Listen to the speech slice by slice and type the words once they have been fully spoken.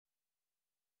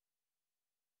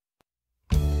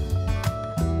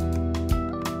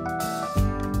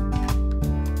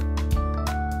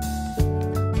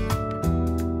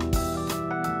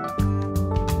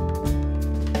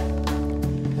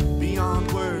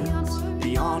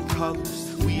colors.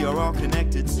 We are all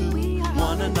connected to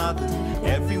one another.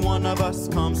 Every one of us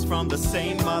comes from the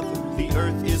same mother. The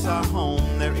earth is our home,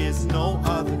 there is no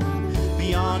other.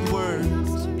 Beyond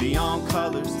words, beyond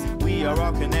colors, we are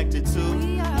all connected to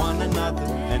one another.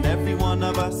 And every one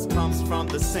of us comes from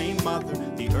the same mother.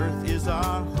 The earth is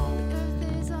our home.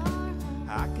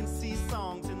 I can see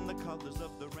songs in the colors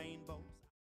of the rainbow.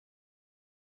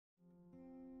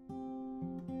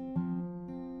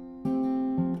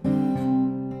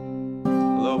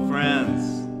 Hello friends,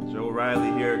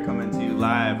 Reilly here, coming to you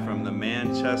live from the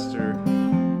Manchester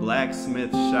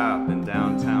Blacksmith shop in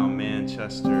downtown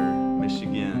Manchester,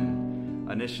 Michigan.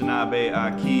 Anishinaabe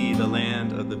Aki, the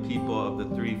land of the people of the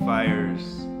three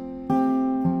fires.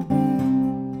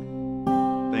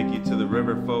 Thank you to the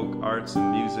River Folk Arts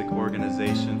and Music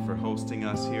Organization for hosting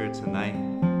us here tonight.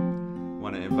 I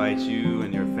want to invite you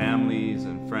and your families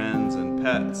and friends and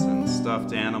pets and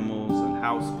stuffed animals and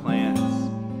houseplants,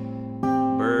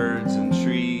 birds and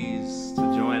trees to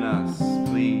join us,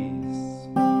 please.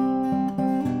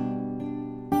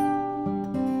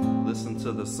 Listen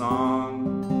to the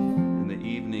song in the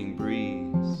evening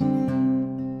breeze.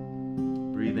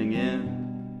 Breathing in,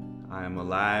 I am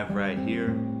alive right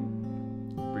here.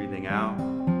 Breathing out,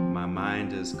 my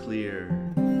mind is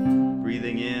clear.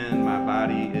 Breathing in, my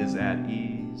body is at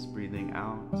ease. Breathing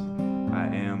out, I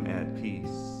am at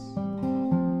peace.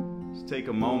 Take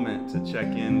a moment to check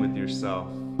in with yourself.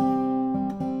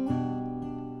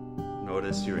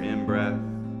 Notice your in-breath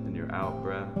and your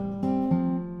out-breath.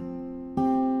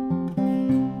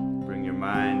 Bring your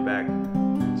mind back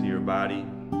to your body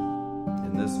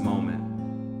in this moment.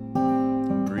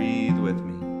 Breathe with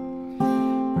me.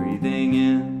 Breathing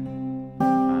in,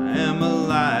 I am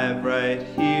alive right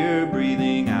here.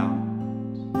 Breathing out,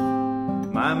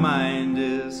 my mind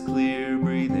is clear.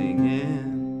 Breathing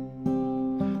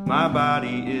in, my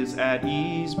body is at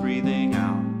ease. Breathing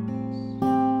out,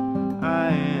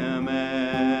 I am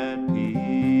at peace.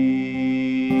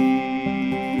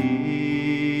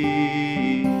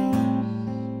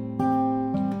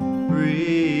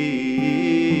 Breathing.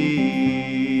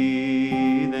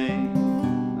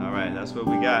 All right, that's what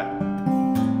we got.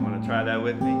 Want to try that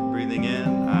with me? Breathing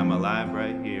in, I'm alive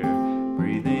right here.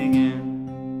 Breathing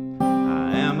in,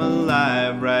 I am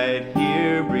alive right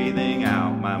here. Breathing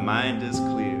out, my mind is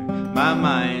clear. My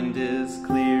mind is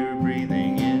clear.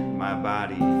 Breathing in, my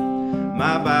body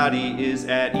is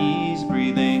at ease.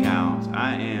 Breathing out,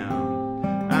 I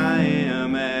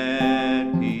am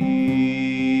at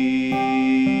peace.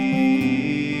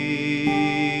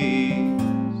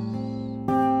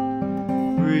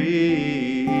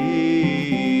 Breathing.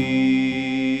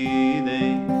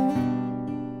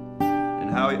 And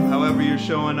however you're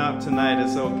showing up tonight,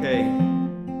 it's okay.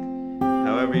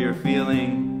 However you're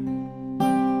feeling,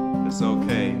 it's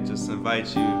okay. Just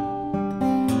invite you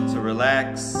to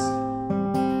relax,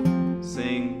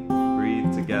 sing,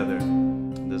 breathe together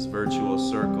in this virtual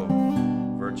circle,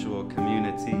 virtual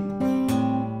community.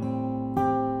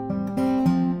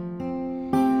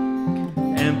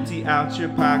 Empty out your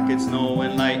pockets, no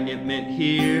enlightenment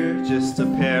here, just a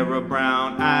pair of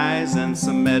brown eyes and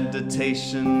some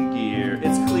meditation gear.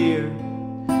 It's clear,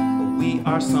 but we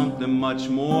are something much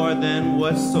more than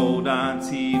what's sold on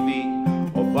TV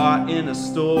or bought in a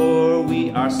store.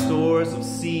 We are stores of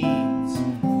seeds,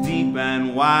 deep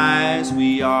and wise.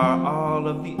 We are all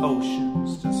of the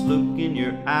oceans. Just look in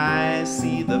your eyes,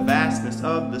 see the vastness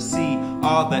of the sea,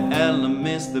 all the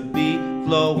elements that be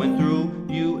flowing through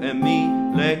you and me.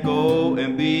 Let go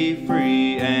and be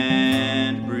free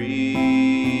and breathe.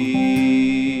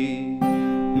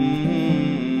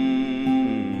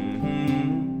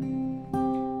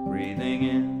 Breathing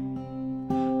in,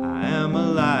 I am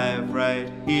alive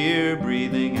right here.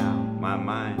 Breathing out, my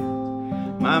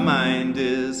mind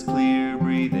is clear.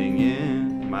 Breathing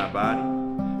in, my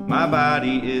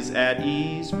body is at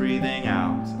ease. Breathing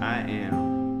out, I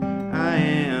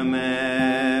am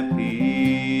at peace.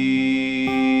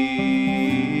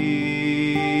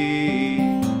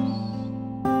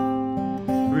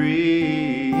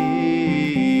 Breathing.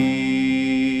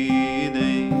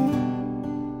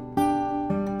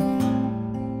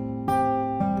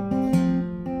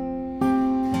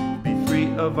 Be free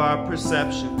of our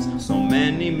perceptions, so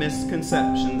many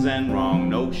misconceptions and wrong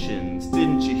notions.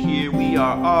 Didn't you hear? We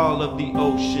are all of the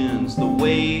oceans, the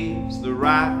waves, the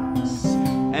rocks,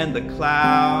 and the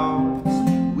clouds.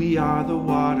 We are the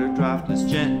water droplets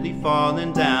gently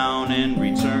falling down and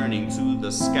returning to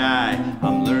the sky.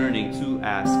 I'm learning to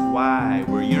ask why.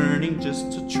 We're yearning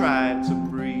just to try to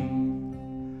breathe.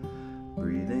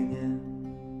 Breathing in,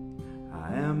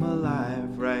 I am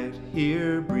alive right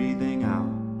here. Breathing out,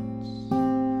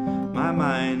 my My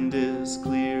mind is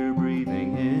clear,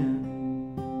 breathing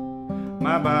in.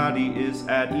 My body is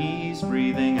at ease,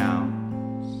 breathing out.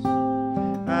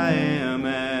 I am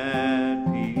at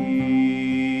peace.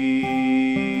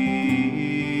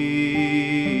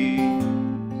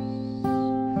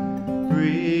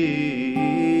 Breathing.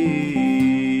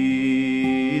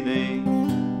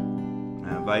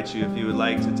 I invite you, if you would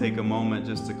like, to take a moment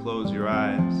just to close your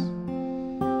eyes.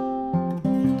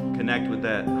 Connect with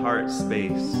that heart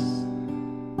space,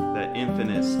 that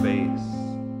infinite space,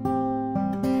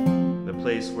 the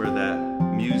place where that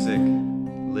music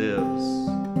lives,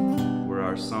 where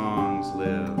our songs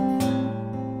live,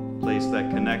 a place that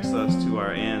connects us to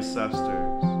our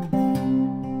ancestors.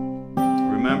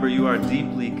 Remember, you are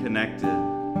deeply connected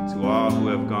to all who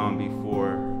have gone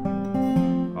before,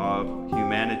 all of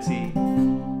humanity,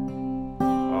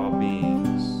 all beings.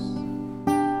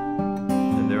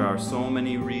 There are so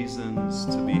many reasons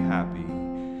to be happy.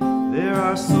 There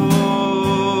are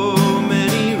so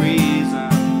many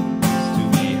reasons to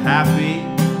be happy,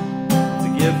 to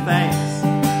give thanks.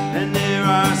 And there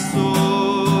are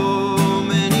so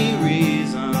many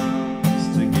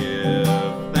reasons to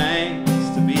give thanks,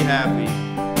 to be happy.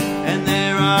 And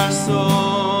there are so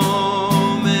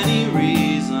many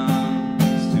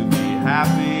reasons to be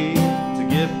happy, to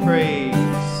give praise.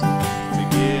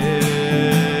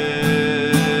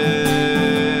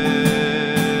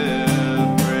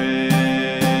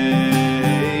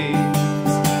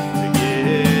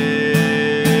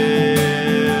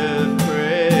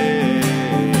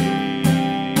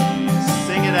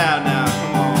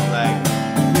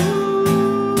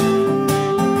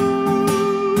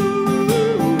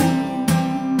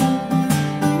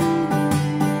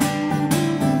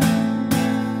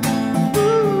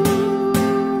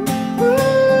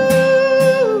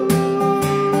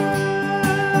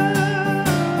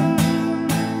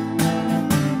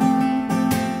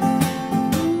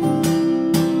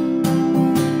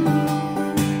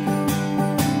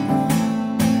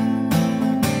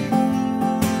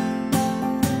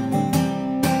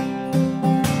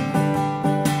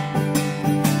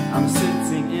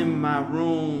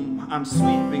 I'm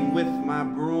sweeping with my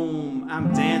broom,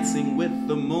 I'm dancing with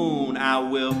the moon. I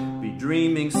will be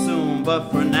dreaming soon,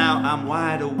 but for now I'm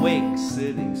wide awake,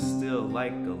 sitting still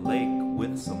like a lake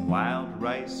with some wild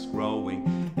rice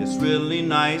growing. It's really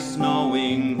nice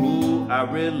knowing who I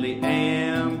really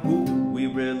am, who we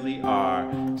really are.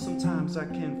 Sometimes I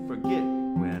can forget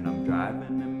when I'm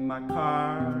driving in my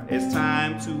car. It's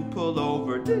time to pull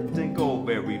over, didn't go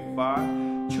very far.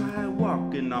 Try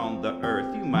walking on the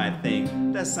earth, you might think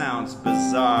that sounds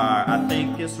bizarre. I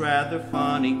think it's rather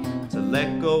funny to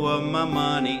let go of my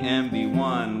money and be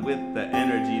one with the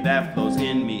energy that flows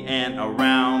in me and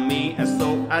around me. And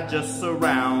so I just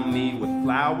surround me with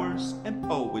flowers and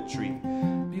poetry,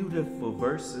 beautiful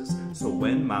verses. So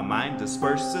when my mind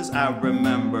disperses, I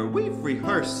remember we've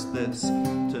rehearsed this,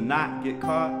 to not get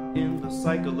caught in the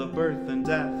cycle of birth and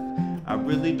death. I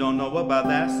really don't know about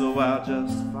that, so I'll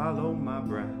just follow my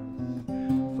breath.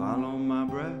 Follow my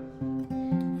breath,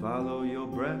 follow your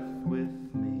breath with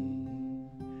me.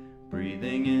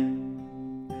 Breathing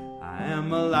in, I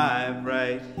am alive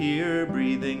right here.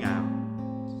 Breathing out,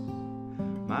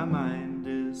 my mind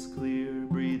is clear.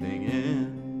 Breathing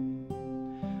in,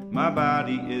 my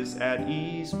body is at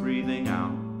ease. Breathing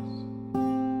out,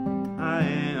 I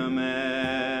am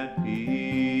at peace.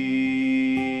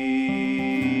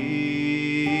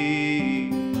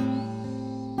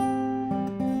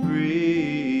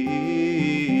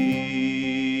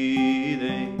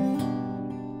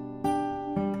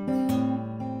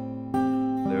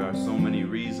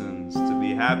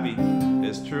 Happy,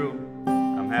 it's true.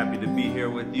 I'm happy to be here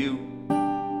with you.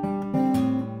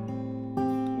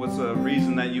 What's a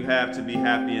reason that you have to be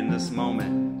happy in this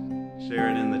moment? Share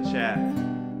it in the chat.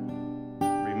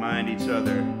 Remind each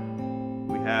other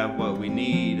we have what we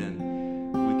need, and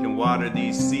we can water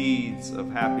these seeds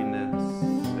of happiness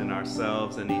in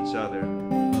ourselves and each other,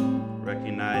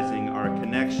 recognizing our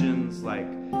connections like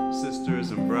sisters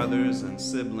and brothers and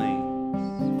siblings,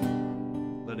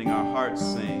 letting our hearts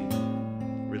sing,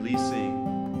 releasing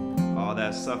all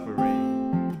that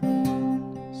suffering.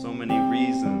 So many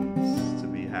reasons to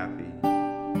be happy.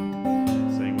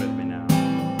 Sing with me now.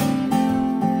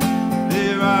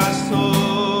 There are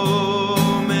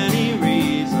so many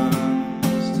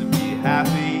reasons to be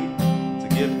happy, to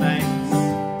give thanks.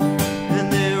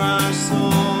 And there are so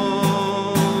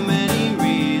many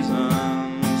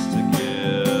reasons to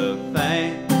give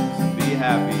thanks and be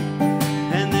happy.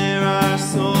 And there are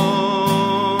so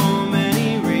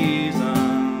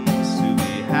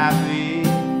happy,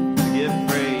 to give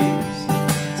praise,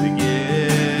 to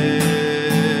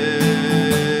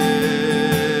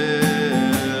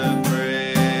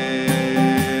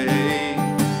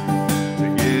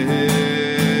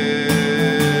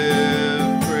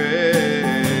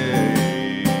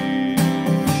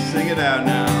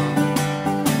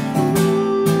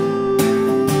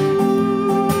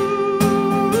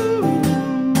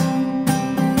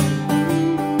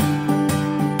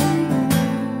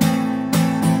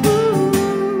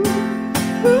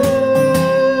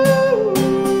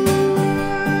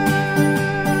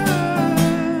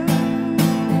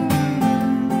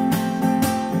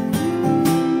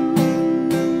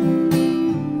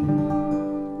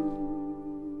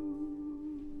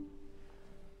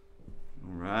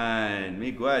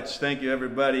much. Thank you,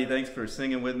 everybody. Thanks for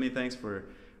singing with me. Thanks for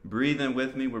breathing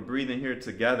with me. We're breathing here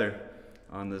together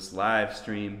on this live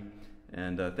stream.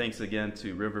 And thanks again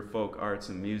to River Folk Arts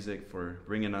and Music for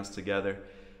bringing us together.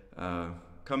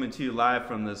 Coming to you live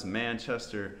from this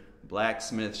Manchester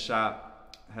Blacksmith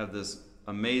shop. I have this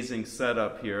amazing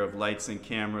setup here of lights and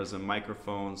cameras and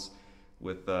microphones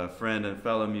with friend and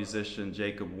fellow musician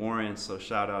Jacob Warren. So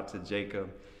shout out to Jacob,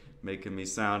 making me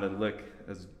sound and look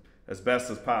as best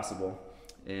as possible.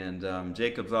 And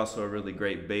Jacob's also a really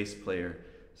great bass player,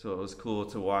 so it was cool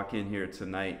to walk in here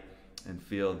tonight and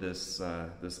feel this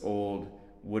this old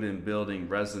wooden building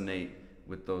resonate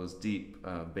with those deep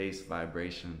bass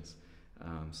vibrations.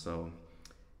 So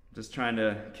just trying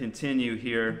to continue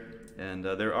here, and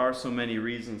there are so many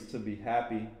reasons to be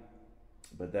happy,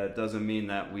 but that doesn't mean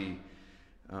that we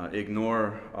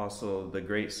ignore also the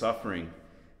great suffering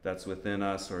that's within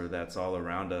us or that's all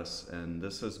around us. And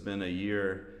this has been a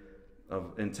year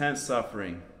of intense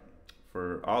suffering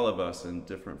for all of us in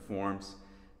different forms.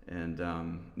 And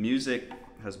music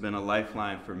has been a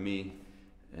lifeline for me.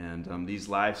 And these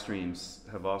live streams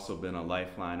have also been a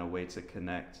lifeline, a way to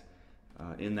connect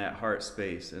in that heart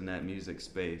space, in that music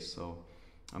space. So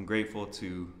I'm grateful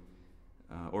to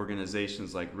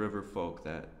organizations like River Folk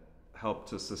that help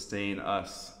to sustain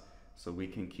us so we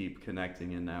can keep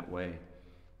connecting in that way.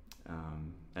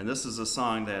 And this is a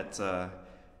song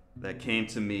that came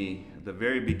to me at the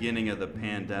very beginning of the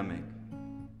pandemic.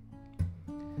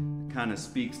 It kind of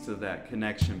speaks to that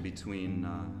connection between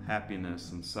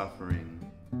happiness and suffering.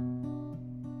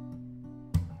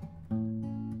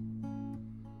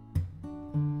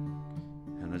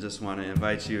 And I just want to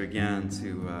invite you again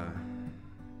to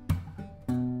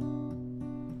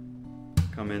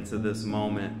come into this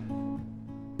moment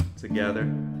together,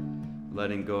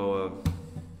 letting go of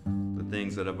the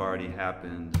things that have already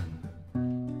happened,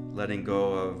 and letting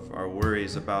go of our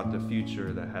worries about the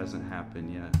future that hasn't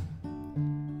happened yet.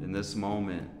 In this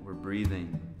moment, we're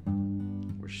breathing,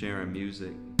 we're sharing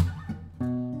music,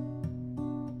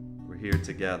 we're here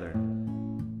together,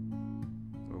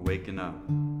 we're waking up.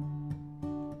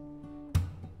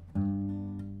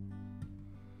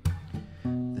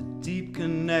 The deep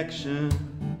connection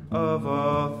of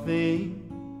all things,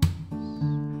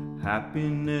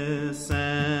 happiness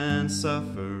and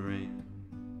suffering,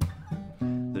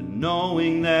 the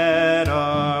knowing that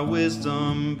our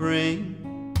wisdom brings,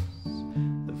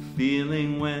 the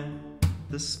feeling when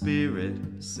the spirit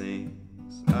sings.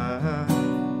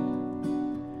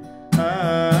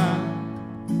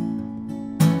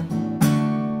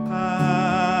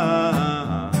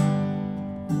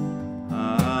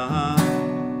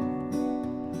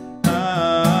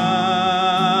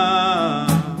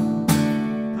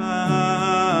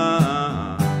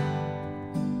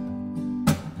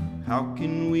 How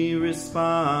can we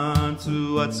respond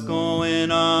to what's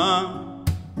going on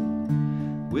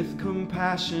with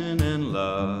compassion and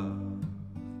love?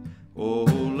 Oh,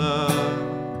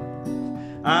 love,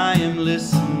 I am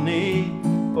listening.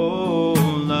 Oh,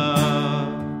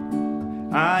 love,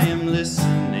 I am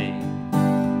listening.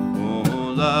 Oh,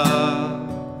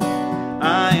 love,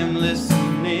 I am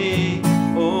listening.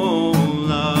 Oh,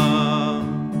 love,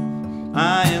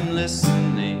 I am listening.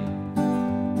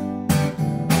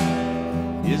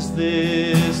 Is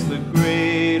this the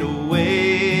great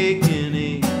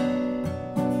awakening?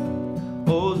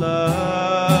 Oh,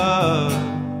 love,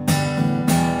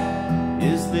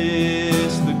 is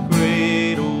this the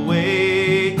great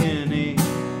awakening?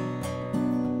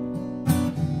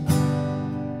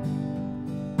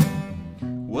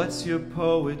 What's your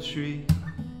poetry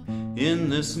in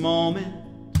this moment?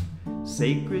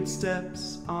 Sacred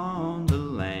steps on the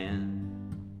land.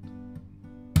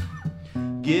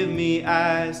 Give me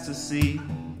eyes to see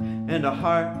and a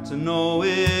heart to know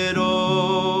it.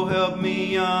 Oh, help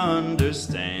me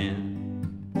understand.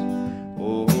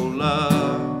 Oh,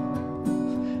 love,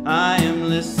 I am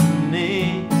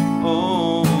listening.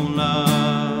 Oh,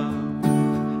 love,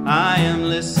 I am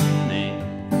listening.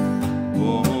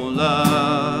 Oh,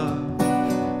 love,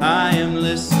 I am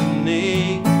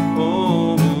listening.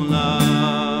 Oh,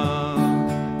 love,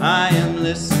 I am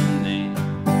listening.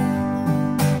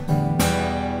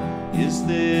 Is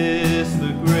this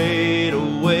the great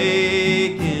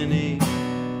awakening?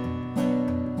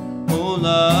 Oh,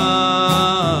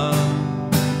 love,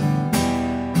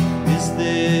 is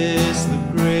this the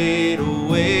great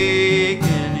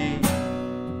awakening?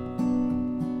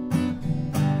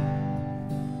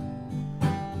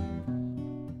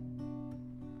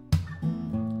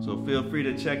 So feel free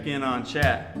to check in on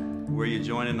chat, where you're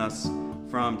joining us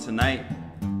from tonight.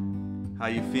 How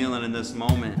you feeling in this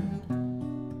moment?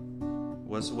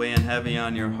 What's weighing heavy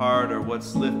on your heart, or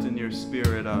what's lifting your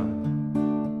spirit up?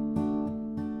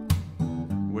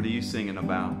 What are you singing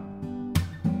about?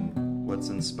 What's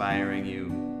inspiring you?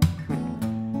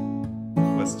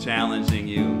 What's challenging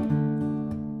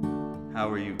you? How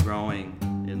are you growing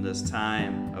in this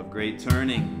time of great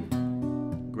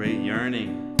turning, great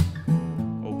yearning,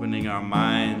 opening our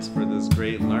minds for this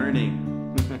great learning?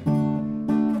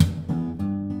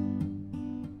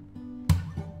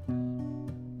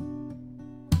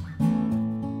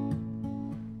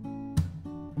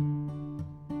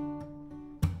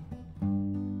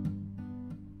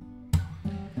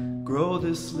 Grow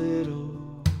this little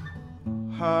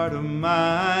heart of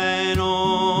mine,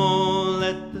 oh,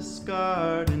 let this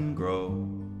garden grow.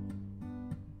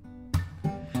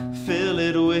 Fill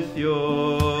it with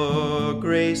your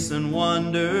grace and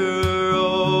wonder,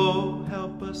 oh,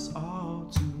 help us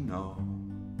all to know.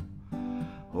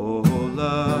 Oh,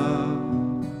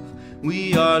 love,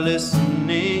 we are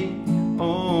listening,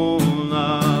 oh,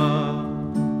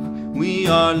 love, we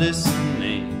are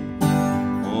listening,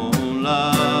 oh,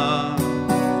 love,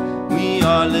 we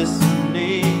are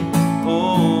listening,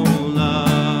 oh,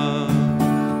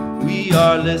 love, we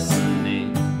are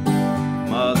listening,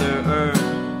 Mother Earth.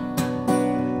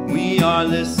 We are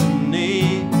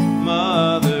listening,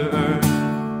 Mother Earth.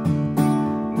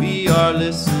 We are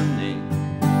listening,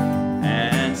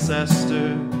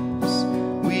 ancestors.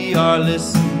 We are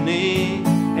listening,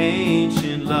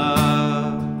 ancient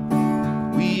love.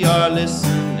 We are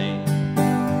listening.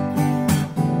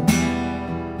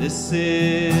 This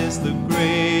is the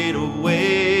great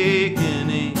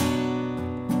awakening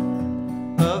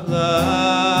of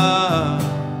love.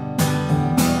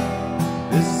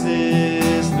 This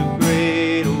is the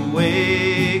great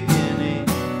awakening.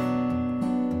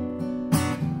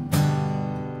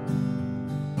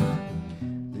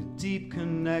 The deep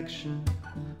connection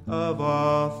of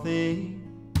all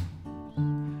things,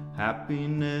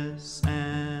 happiness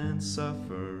and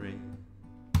suffering.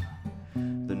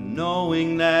 The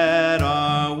knowing that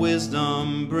our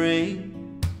wisdom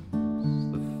brings,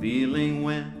 the feeling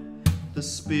when the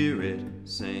Spirit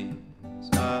sings.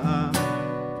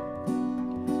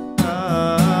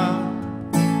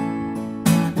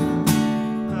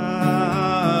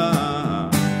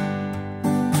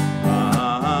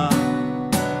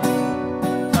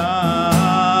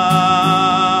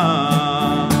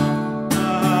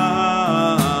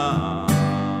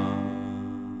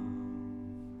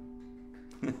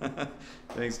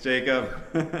 Thanks, Jacob.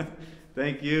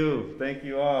 Thank you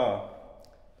all.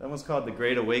 That one's called The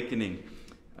Great Awakening.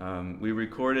 We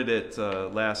recorded it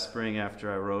last spring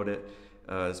after I wrote it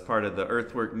as part of the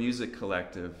Earthwork Music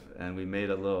Collective, and we made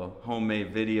a little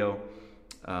homemade video.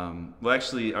 Well,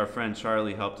 actually, our friend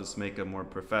Charlie helped us make a more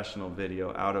professional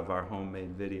video out of our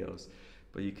homemade videos,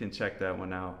 but you can check that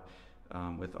one out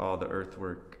with all the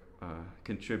Earthwork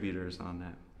contributors on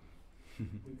that.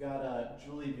 We've got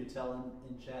Julie Butel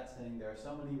in chat saying there are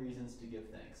so many reasons to give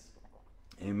thanks.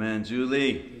 Amen,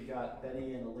 Julie. We've got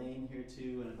Betty and Elaine here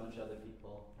too, and a bunch of other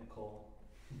people. Nicole.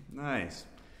 Nice.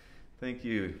 Thank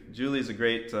you. Julie's a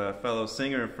great fellow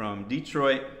singer from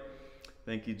Detroit.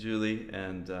 Thank you, Julie.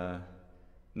 And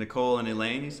Nicole and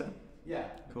Elaine, you said? Yeah.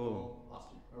 Cool.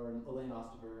 Elaine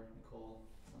Osterberg, Nicole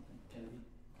something, Kennedy.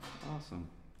 Awesome.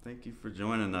 Thank you for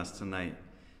joining us tonight.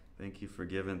 Thank you for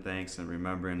giving thanks and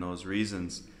remembering those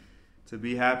reasons to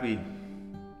be happy.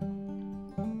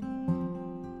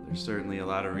 There's certainly a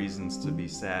lot of reasons to be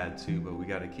sad too, but we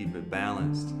got to keep it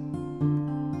balanced.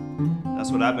 That's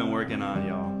what I've been working on,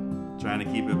 y'all. Trying to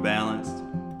keep it balanced.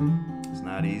 It's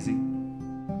not easy.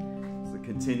 It's a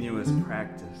continuous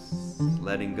practice.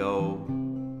 Letting go,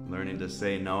 learning to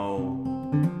say no,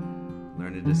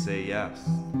 learning to say yes,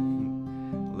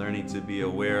 learning to be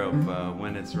aware of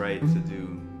when it's right to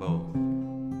do both.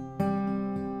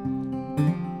 And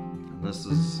this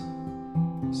is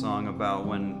a song about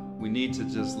when we need to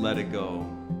just let it go.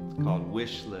 It's called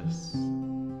Wishless.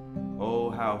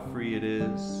 Oh, how free it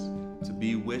is to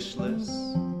be wishless,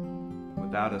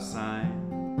 without a sign,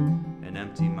 an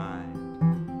empty mind.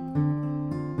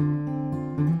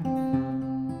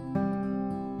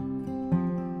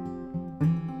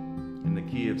 In the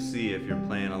key of C if you're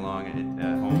playing along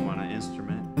at home on an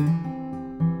instrument.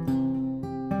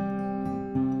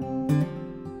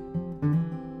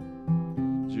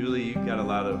 Julie, you got a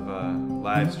lot of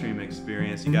live stream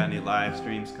experience. You got any live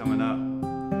streams coming up?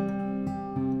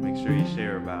 Make sure you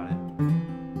share about it.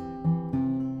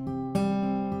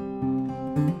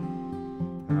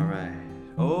 All right.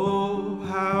 Oh,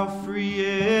 how free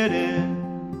it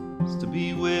is to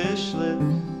be wishless,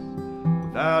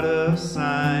 without a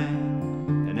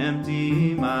sign, an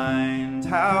empty mind.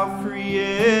 How free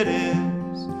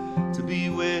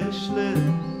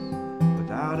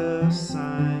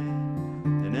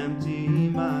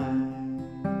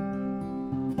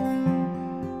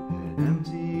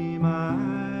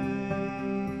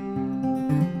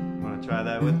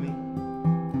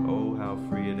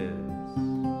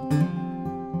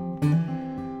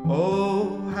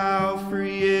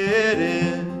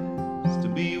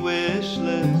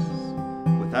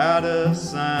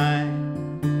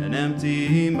sign, an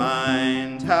empty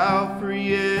mind. How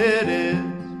free it is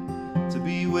to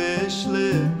be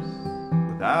wishless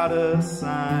without a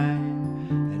sign,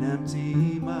 an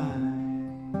empty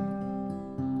mind,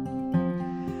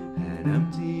 an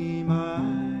empty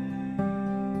mind.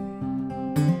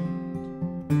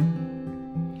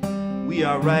 We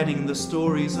are writing the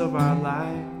stories of our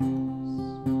lives,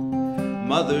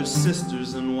 mothers,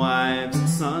 sisters, and wives, and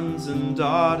sons and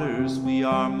daughters. We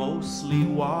are mostly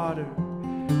water,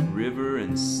 river,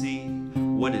 and sea.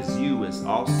 What is you is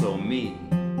also me.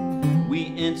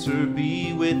 We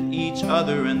interbe with each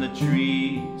other in the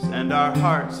trees, and our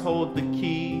hearts hold the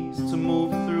keys to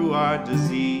move through our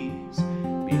disease.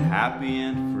 Be happy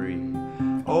and free.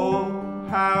 Oh,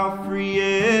 how free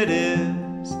it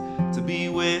is to be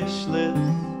wishless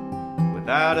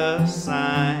without a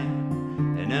sign,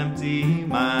 an empty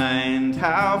mind.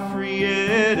 How free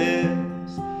it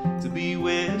is to be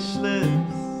wishless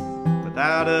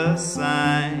without a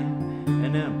sign,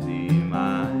 an empty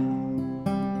mind,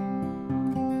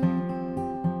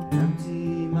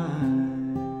 empty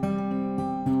mind.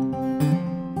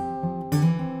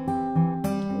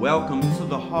 Welcome to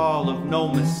the hall of no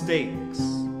mistakes,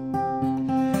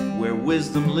 where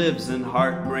wisdom lives in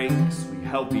heartbreaks. We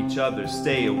help each other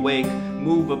stay awake,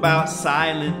 move about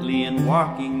silently in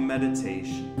walking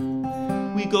meditation.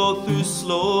 We go through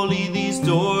slowly these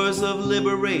doors of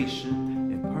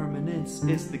liberation. Impermanence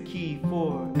is the key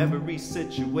for every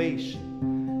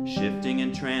situation. Shifting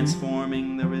and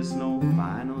transforming, there is no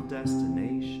final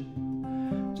destination.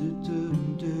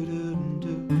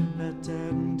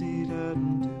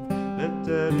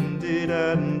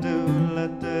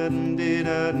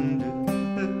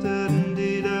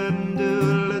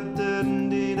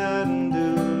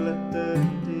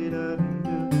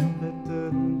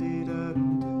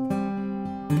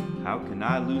 How can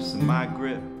I loosen my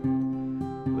grip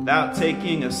without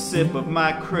taking a sip of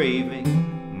my craving,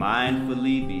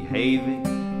 mindfully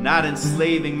behaving, not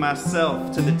enslaving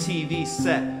myself to the TV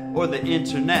set or the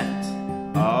internet?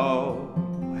 Oh,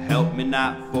 help me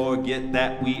not forget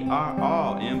that we are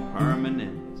all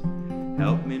impermanent.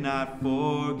 Help me not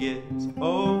forget,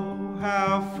 oh,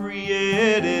 how free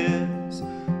it is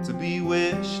to be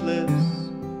wishless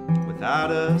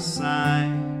without a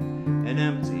sign, an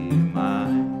empty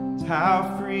mind.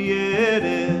 How free it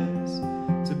is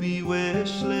to be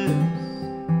wishless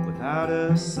without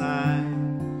a sign,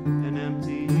 an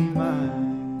empty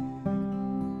mind,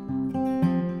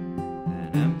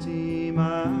 an empty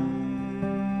mind.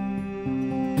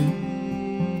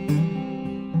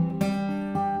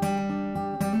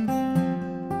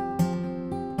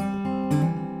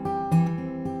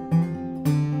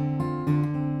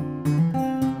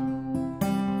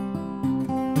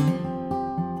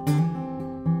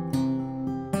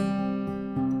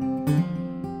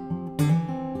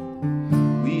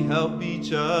 Help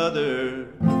each other,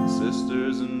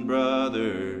 sisters and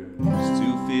brothers,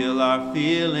 to feel our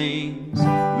feelings.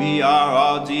 We are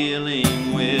all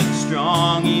dealing with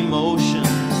strong emotions.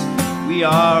 We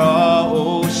are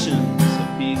all oceans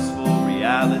of peaceful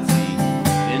reality.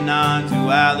 In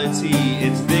non-duality,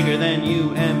 it's bigger than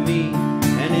you and me,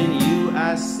 and in you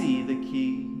I see the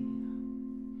key.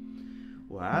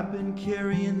 Well, I've been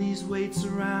carrying these weights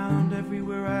around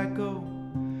everywhere I go.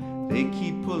 They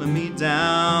keep pulling me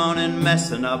down and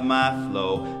messing up my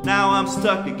flow. Now I'm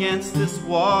stuck against this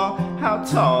wall. How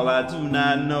tall, I do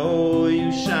not know.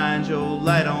 You shined your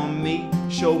light on me,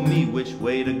 showed me which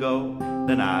way to go.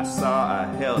 Then I saw I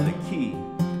held the key,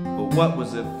 but what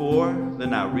was it for?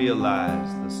 Then I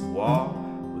realized this wall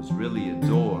was really a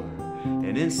door,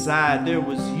 and inside there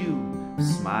was you,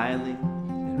 smiling,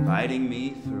 inviting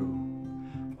me through.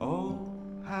 Oh,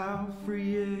 how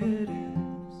free it is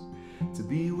to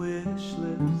be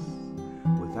wishless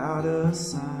without a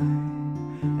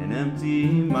sign, an empty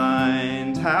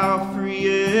mind. How free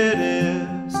it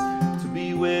is to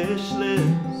be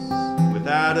wishless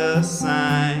without a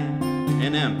sign,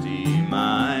 an empty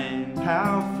mind.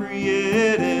 How free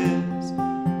it is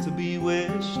to be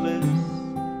wishless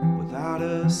without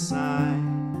a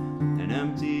sign, an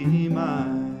empty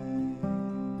mind,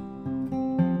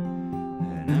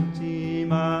 an empty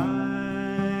mind.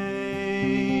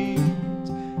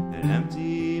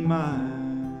 Empty mind.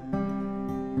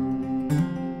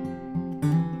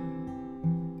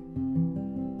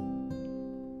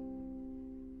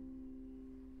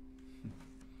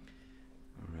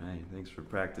 All right, thanks for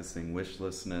practicing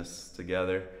wishlessness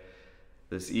together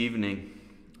this evening.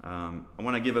 I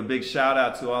want to give a big shout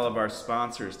out to all of our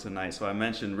sponsors tonight. So I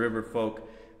mentioned Riverfolk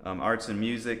Arts and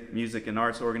Music and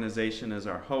Arts Organization as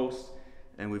our host.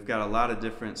 and we've got a lot of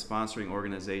different sponsoring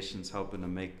organizations helping to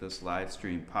make this live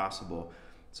stream possible.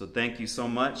 So thank you so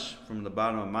much from the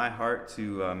bottom of my heart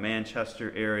to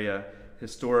Manchester Area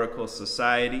Historical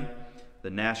Society, the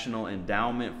National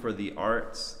Endowment for the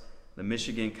Arts, the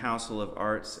Michigan Council of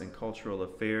Arts and Cultural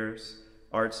Affairs,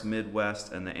 Arts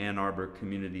Midwest, and the Ann Arbor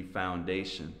Community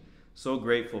Foundation. So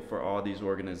grateful for all these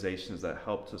organizations that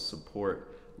help to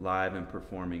support live and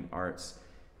performing arts,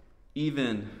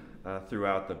 even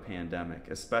throughout the pandemic,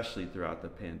 especially throughout the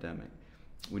pandemic.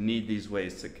 We need these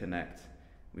ways to connect.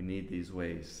 We need these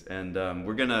ways. And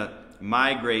we're gonna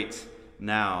migrate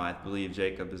now. I believe,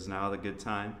 Jacob, is now the good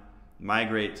time.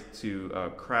 Migrate to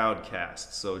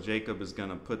Crowdcast. So Jacob is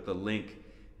gonna put the link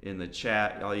in the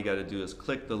chat. All you gotta do is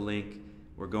click the link.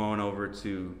 We're going over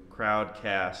to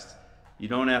Crowdcast. You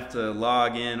don't have to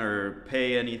log in or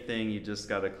pay anything. You just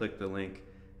gotta click the link,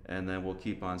 and then we'll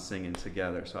keep on singing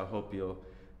together. So I hope you'll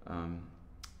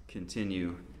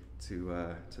continue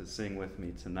to sing with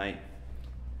me tonight.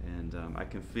 And I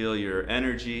can feel your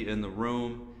energy in the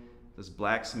room, this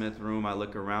Blacksmith room. I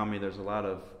look around me, there's a lot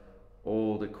of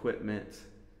old equipment,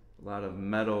 a lot of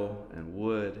metal and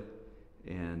wood,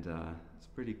 and it's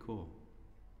pretty cool.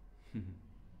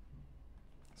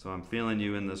 So I'm feeling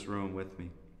you in this room with me.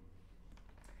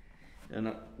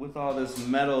 And with all this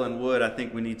metal and wood, I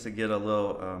think we need to get a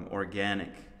little organic.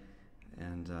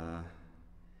 And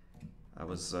I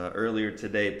was earlier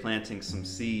today planting some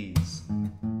seeds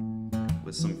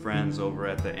with some friends over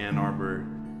at the Ann Arbor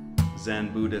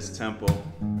Zen Buddhist Temple,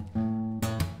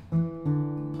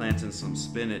 planting some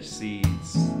spinach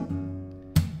seeds.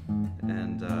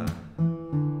 And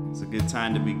it's a good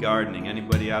time to be gardening.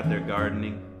 Anybody out there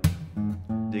gardening?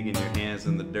 Digging your hands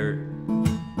in the dirt,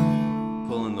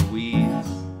 pulling the weeds,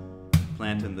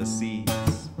 planting the seeds.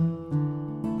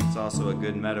 It's also a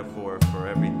good metaphor for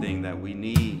everything that we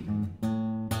need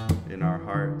in our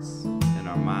hearts, in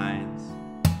our minds.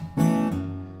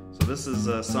 So this is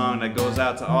a song that goes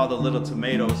out to all the little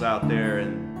tomatoes out there,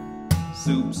 and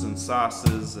soups and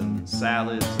sauces and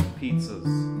salads and pizzas.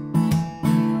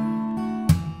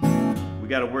 We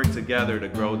gotta work together to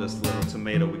grow this little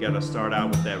tomato. We gotta start out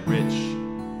with that rich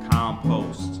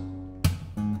compost,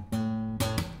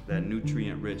 that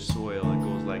nutrient-rich soil. It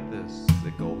goes like this.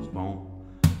 It goes boom,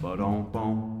 ba-dum,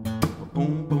 boom,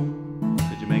 ba-boom, boom.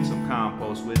 Did you make some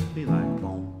compost with me? Like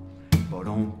boom,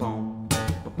 ba-dum, boom,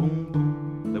 ba-boom, boom.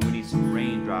 Then we need some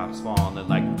raindrops falling. They're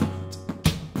like.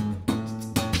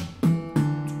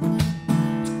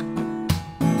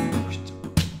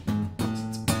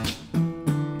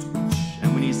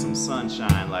 And we need some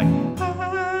sunshine, like.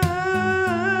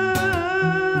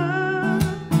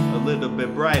 A little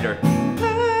bit brighter.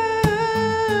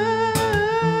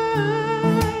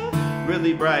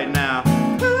 Really bright now.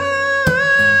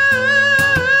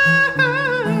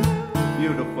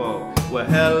 Beautiful. Well,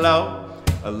 hello,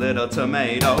 a little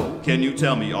tomato. Can you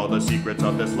tell me all the secrets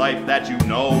of this life that you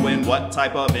know? In what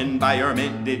type of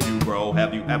environment did you grow?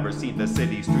 Have you ever seen the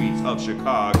city streets of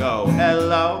Chicago?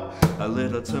 Hello, a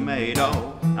little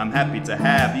tomato. I'm happy to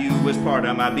have you as part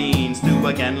of my bean stew.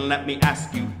 Again, let me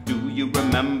ask you, do you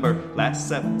remember last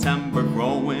September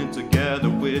growing together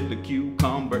with the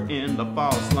cucumber in the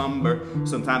fall slumber?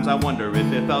 Sometimes I wonder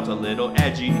if it felt a little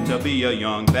edgy to be a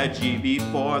young veggie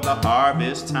before the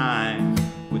harvest time,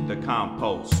 with the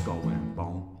compost going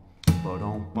boom,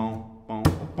 ba-dum, boom, boom,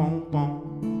 boom,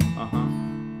 boom.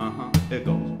 It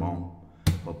goes boom,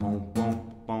 ba-boom, boom,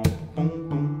 boom, boom,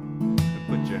 boom. And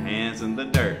put your hands in the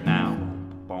dirt now.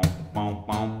 Boom, boom,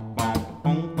 boom, boom,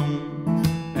 boom, boom.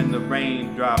 And the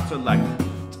raindrops are like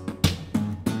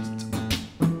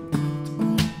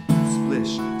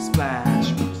splish,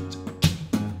 splash.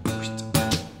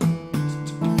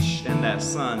 And that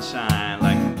sunshine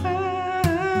like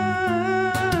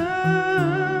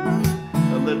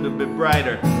a little bit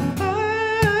brighter.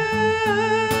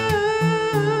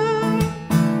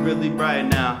 Really bright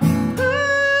now.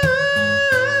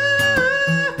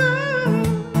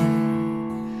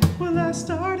 Well, I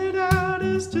started out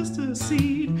as just a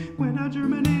seed. When I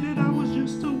germinated, I was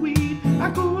just a weed. I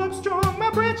grew up strong, my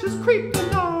branches creeped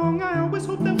along. I always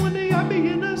hoped that one day I'd be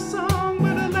in a song,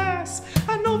 but alas,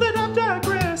 I know that I've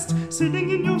digressed. Sitting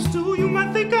in your stool, you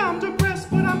might think I'm depressed,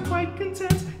 but I'm quite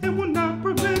content. It will not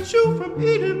prevent you from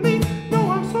eating me. No,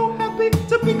 I'm so happy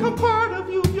to become part of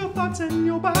you, your thoughts and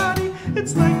your body.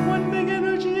 It's like one big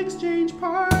energy exchange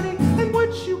party. And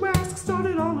what you ask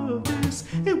started all of this.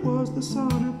 It was the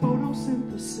sun and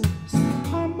photosynthesis.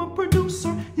 I'm a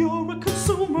producer, you're a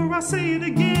consumer. I say it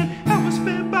again, I was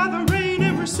fed by the rain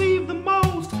and received the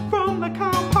most from the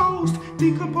compost.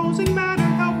 Decomposing matter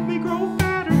helped me grow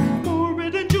fatter, more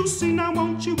red and juicy. Now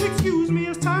won't you excuse me,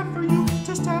 it's time for you to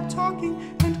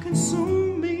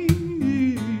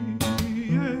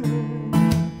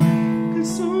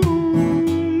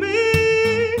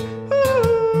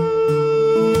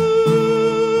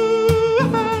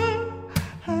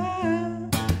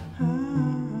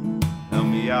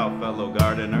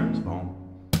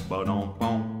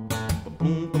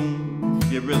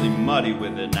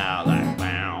with it now, like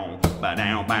bow, ba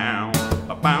down, bow,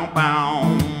 ba bow,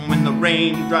 bow. When the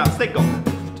raindrops they go.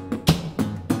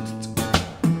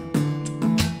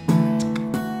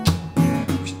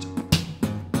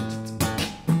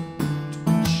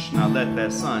 Now let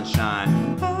that sun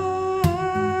shine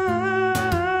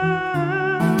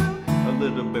a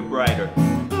little bit brighter,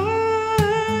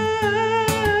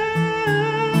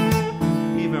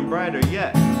 even brighter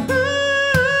yet.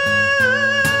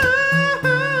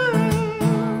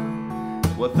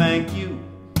 Well, thank you,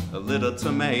 a little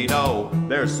tomato.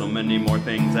 There's so many more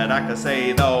things that I could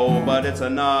say though, but it's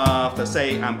enough to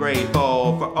say I'm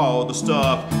grateful for all the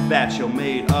stuff that you're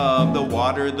made of. The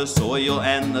water, the soil,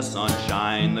 and the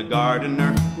sunshine. The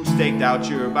gardener who staked out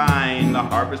your vine. The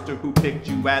harvester who picked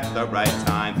you at the right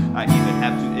time. I even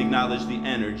have to acknowledge the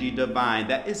energy divine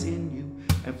that is in you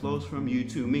and flows from you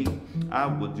to me. I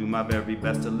will do my very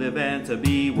best to live and to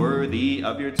be worthy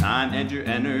of your time and your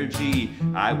energy.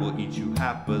 I will eat you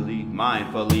happily,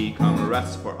 mindfully. Come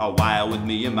rest for a while with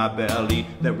me in my belly,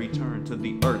 then return to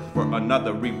the earth for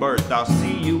another rebirth. I'll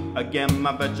see you again,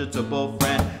 my vegetable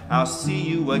friend. I'll see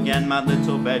you again, my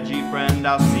little veggie friend.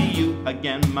 I'll see you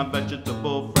again, my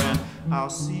vegetable friend. I'll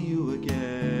see you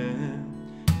again.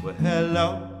 Well,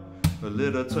 hello, a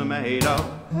little tomato.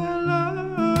 Hello.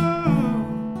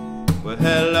 Well,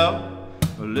 hello,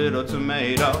 a little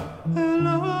tomato.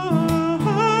 Hello,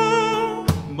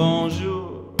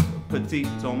 bonjour, petite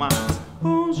tomate.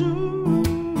 Bonjour.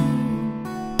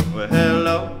 Well,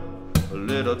 hello, a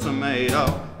little tomato.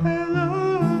 Hello.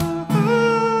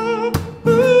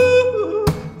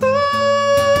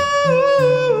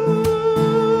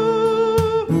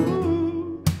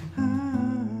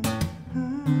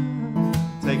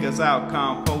 Take us out,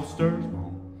 composters.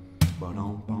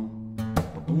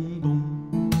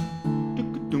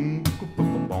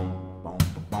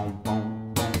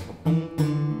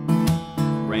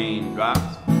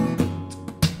 Raindrops.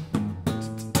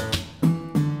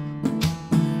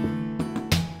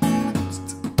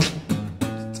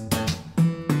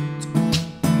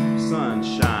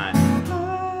 Sunshine.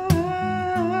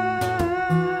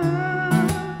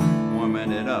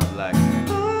 Warming it up like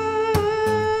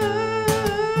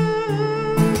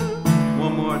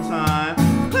one more time.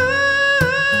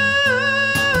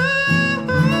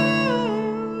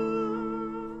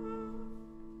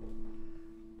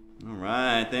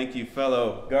 Thank you,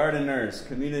 fellow gardeners,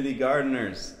 community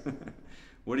gardeners.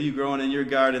 What are you growing in your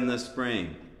garden this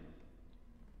spring?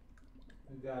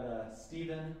 We've got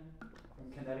Stephen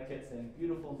from Connecticut saying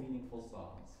beautiful, meaningful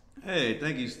songs. Hey,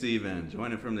 thank you, Stephen.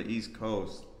 Joining from the East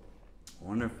Coast.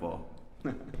 Wonderful.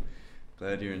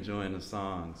 Glad you're enjoying the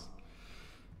songs.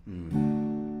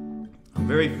 I'm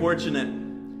very fortunate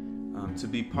to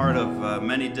be part of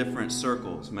many different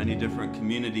circles, many different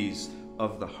communities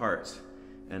of the heart.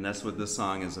 And that's what this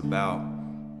song is about.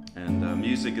 And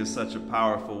music is such a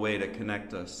powerful way to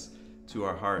connect us to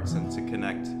our hearts and to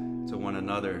connect to one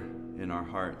another in our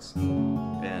hearts.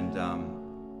 And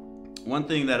one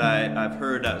thing that I've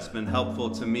heard that's been helpful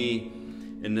to me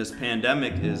in this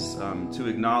pandemic is to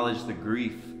acknowledge the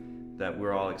grief that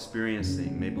we're all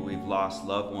experiencing. Maybe we've lost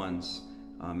loved ones.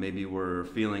 Maybe we're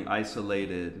feeling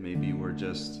isolated. Maybe we're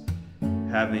just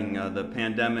having the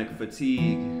pandemic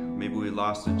fatigue. Maybe we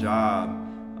lost a job.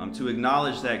 To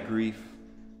acknowledge that grief,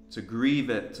 to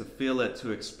grieve it, to feel it, to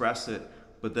express it,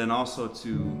 but then also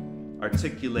to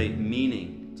articulate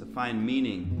meaning, to find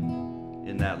meaning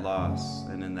in that loss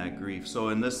and in that grief. So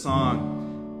in this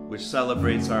song, which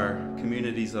celebrates our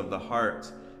communities of the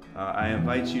heart, I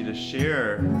invite you to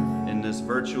share in this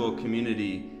virtual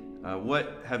community,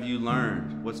 what have you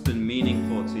learned? What's been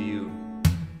meaningful to you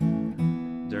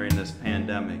during this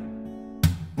pandemic?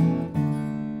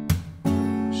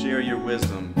 Share your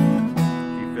wisdom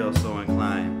if you feel so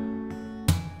inclined.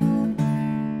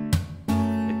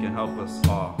 It can help us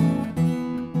all.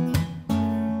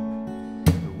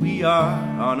 We are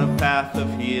on a path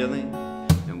of healing,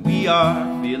 and we are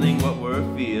feeling what we're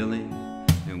feeling,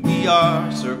 and we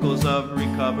are circles of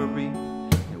recovery,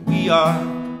 and we are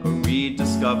a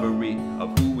rediscovery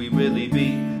of who we really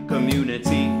be.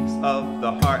 Communities of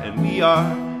the heart, and we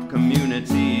are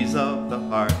communities of the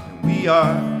heart, and we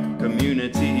are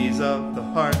communities of the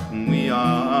heart, and we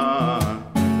are.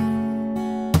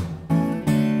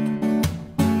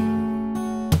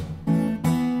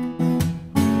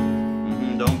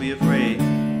 Don't be afraid.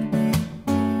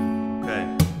 Okay.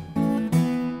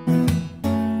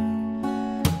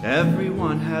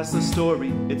 Everyone has a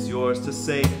story, it's yours to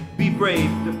say. Be brave.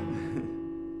 Let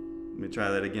me try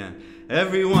that again.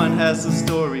 Everyone has a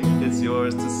story, it's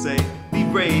yours to say. Be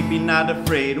brave, be not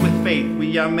afraid. With faith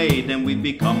we are made and we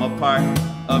become a part.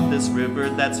 of this river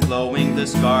that's flowing,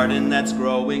 this garden that's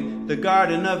growing, the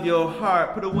garden of your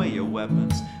heart. Put away your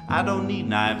weapons. I don't need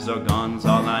knives or guns.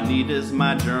 All I need is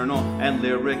my journal and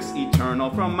lyrics eternal.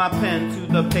 From my pen to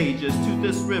the pages, to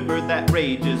this river that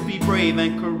rages. Be brave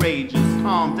and courageous.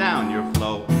 Calm down your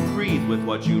flow. Breathe with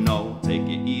what you know. Take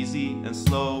it easy and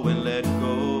slow and let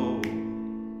go.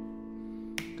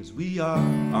 'Cause we are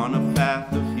on a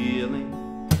path of healing,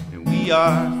 and we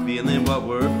are feeling what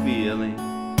we're feeling.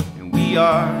 And we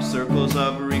are circles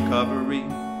of recovery,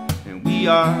 and we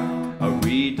are a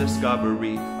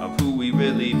rediscovery of who we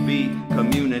really be.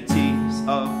 Communities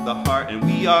of the heart, and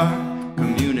we are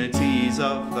communities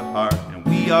of the heart, and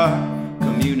we are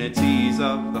communities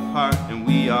of the heart, and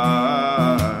we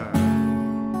are,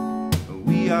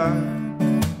 we are,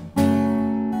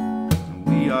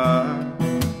 we are,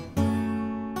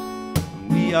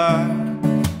 we are,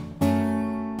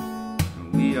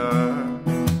 we are.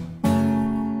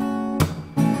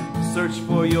 Search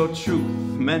for your truth,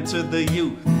 mentor the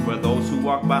youth. For those who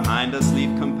walk behind us,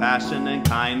 leave compassion and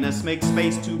kindness. Make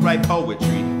space to write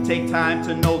poetry. Take time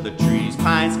to know the trees,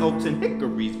 pines, oaks, and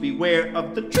hickories. Beware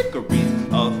of the trickeries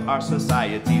of our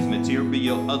society's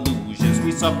material illusions.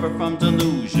 We suffer from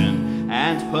delusion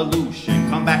and pollution.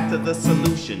 Come back to the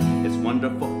solution. It's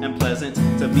wonderful and pleasant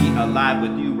to be alive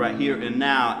with you right here and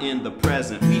now in the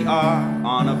present. We are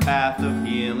on a path of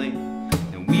healing,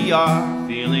 and we are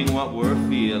feeling what we're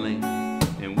feeling.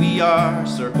 And we are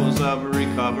circles of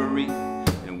recovery,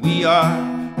 and we are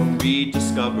a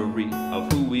rediscovery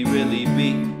of who we really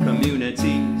be.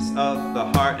 Communities of the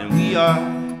heart, and we are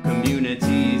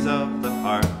communities of the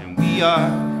heart, and we are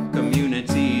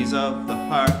communities of the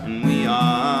heart, and we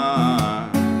are,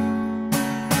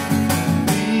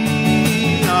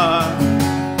 we are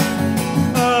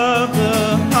of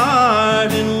the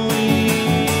heart, and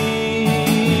we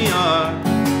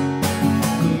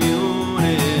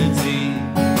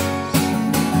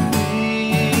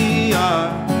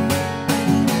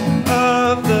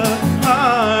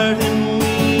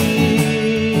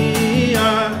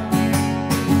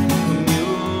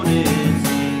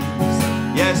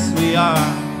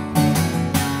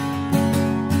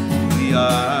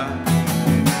are,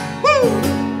 woo!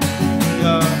 We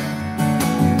are,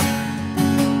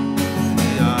 we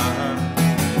are.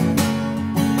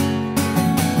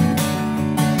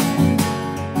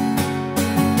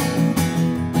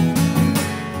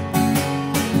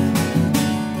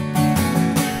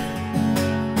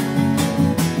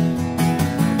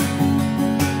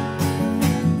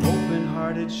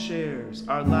 Open-hearted shares,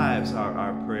 our lives are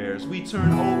our prayers. We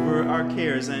turn over our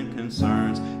cares and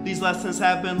concerns. These lessons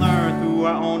have been learned through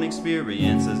our own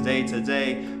experiences. Day to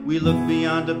day, we look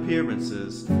beyond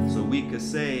appearances, so we could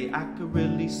say, I could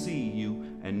really see you,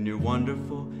 and you're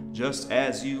wonderful just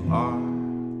as you are.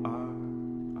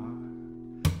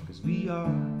 'Cause we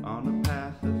are on a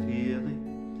path of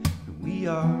healing, and we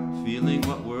are feeling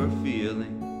what we're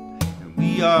feeling. And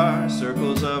we are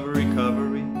circles of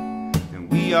recovery, and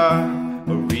we are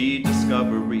a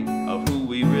rediscovery of who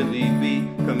we really be.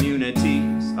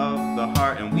 Communities of the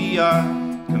heart, and we are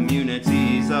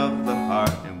communities of the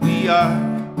heart, and we are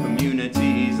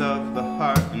communities of the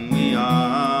heart, and we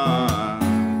are,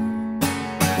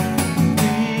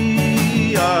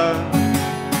 we are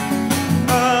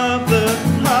of the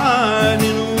heart,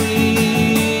 and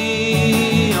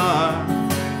we are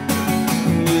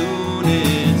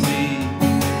community.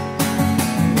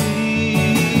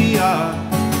 We are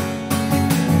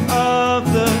of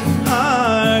the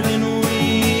heart, and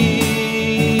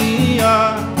we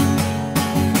are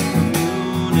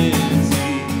community.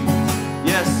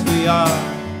 Yes, we are.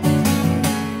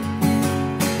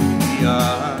 We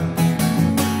are.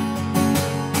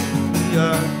 We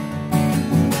are.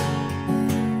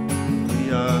 We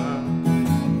are.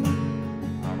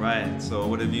 All right, so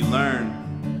what have you learned?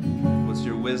 What's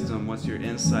your wisdom? What's your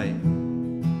insight?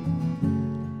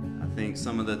 I think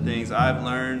some of the things I've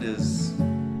learned is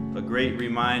a great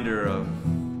reminder of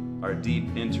our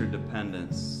deep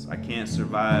interdependence. I can't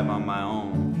survive on my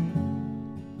own.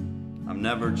 I'm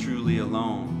never truly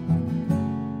alone.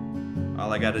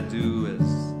 All I gotta do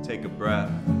is take a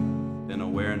breath in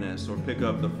awareness, or pick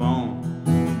up the phone,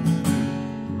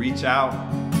 reach out.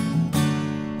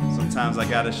 Sometimes I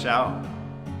gotta shout.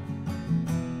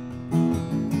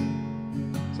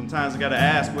 Sometimes I gotta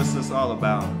ask, what's this all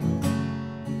about?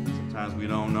 Sometimes we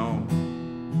don't know.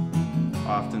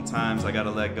 Oftentimes I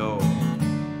gotta let go.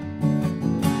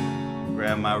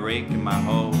 Grab my rake and my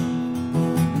hoe,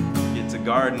 get to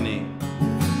gardening.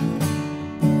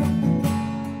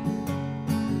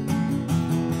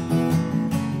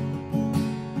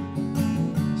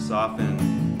 Soften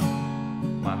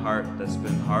my heart that's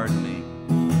been hardening.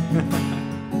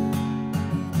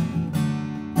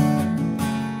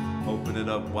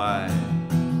 up wide.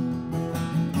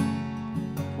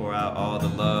 Pour out all the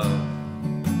love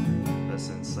that's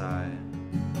inside.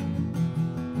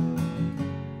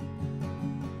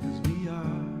 'Cause we are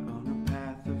on a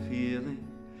path of healing.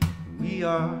 We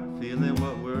are feeling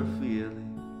what we're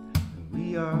feeling.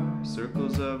 We are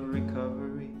circles of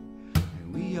recovery.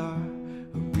 And we are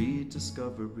a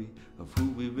rediscovery of who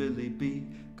we really be.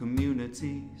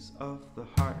 Communities of the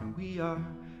heart. And we are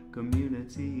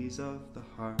communities of the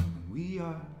heart. And we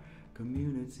are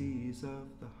communities of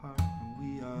the heart. And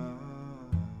we are.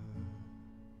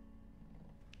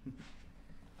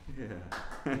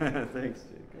 Yeah. Thanks,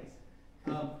 Jake.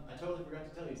 I totally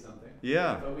forgot to tell you something.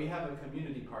 Yeah. But we have a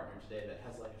community partner today that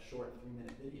has like a short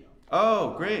 3-minute video.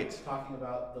 Oh, great. Talking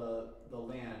about the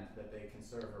land that they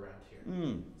conserve around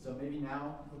here. So maybe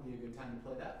now would be a good time to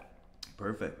play that.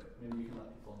 Perfect. Maybe you can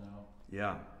let people know.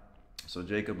 Yeah. So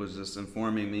Jacob was just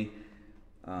informing me.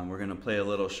 We're going to play a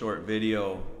little short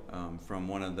video from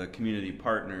one of the community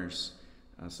partners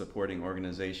supporting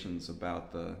organizations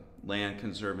about the land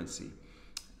conservancy.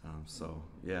 So,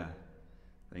 yeah.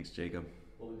 Thanks, Jacob.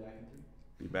 We'll be back in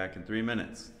 3. Be back in 3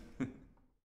 minutes.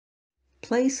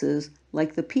 Places,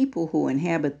 like the people who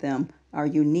inhabit them, are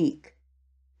unique.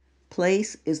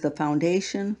 Place is the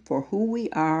foundation for who we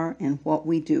are and what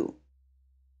we do.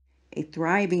 A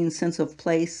thriving sense of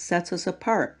place sets us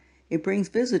apart. It brings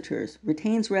visitors,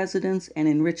 retains residents, and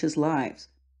enriches lives.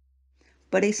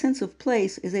 But a sense of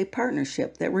place is a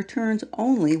partnership that returns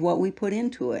only what we put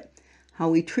into it. How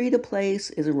we treat a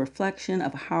place is a reflection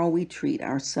of how we treat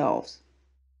ourselves.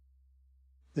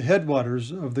 The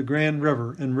headwaters of the Grand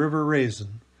River and River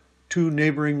Raisin, 2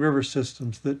 neighboring river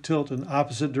systems that tilt in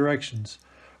opposite directions,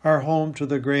 are home to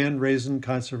the Grand Raisin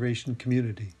Conservation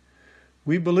Community.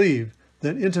 We believe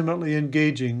that intimately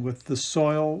engaging with the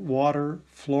soil, water,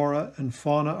 flora, and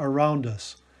fauna around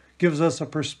us gives us a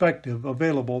perspective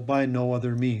available by no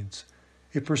other means,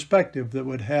 a perspective that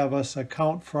would have us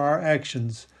account for our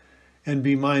actions and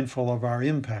be mindful of our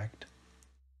impact.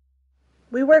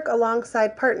 We work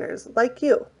alongside partners like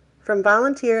you, from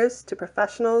volunteers to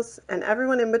professionals and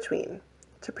everyone in between,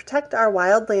 to protect our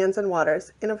wild lands and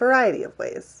waters in a variety of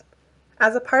ways.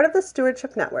 As a part of the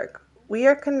Stewardship Network, we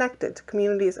are connected to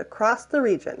communities across the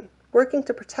region, working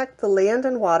to protect the land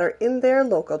and water in their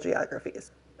local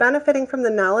geographies, benefiting from the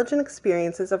knowledge and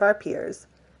experiences of our peers,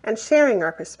 and sharing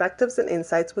our perspectives and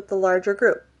insights with the larger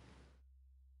group.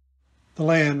 The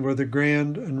land where the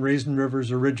Grand and Raisin Rivers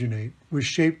originate was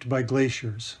shaped by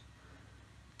glaciers.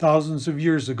 Thousands of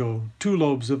years ago, 2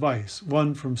 lobes of ice,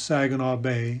 one from Saginaw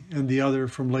Bay and the other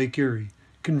from Lake Erie,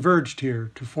 converged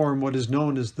here to form what is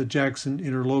known as the Jackson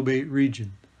Interlobate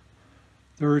region.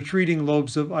 The retreating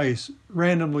lobes of ice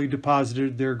randomly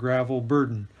deposited their gravel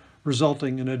burden,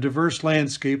 resulting in a diverse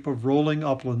landscape of rolling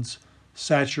uplands,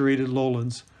 saturated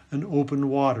lowlands, and open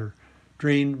water,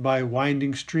 drained by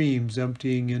winding streams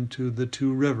emptying into the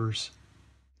 2 rivers.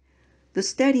 The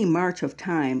steady march of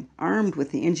time, armed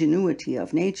with the ingenuity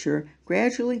of nature,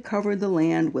 gradually covered the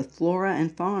land with flora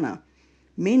and fauna.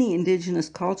 Many indigenous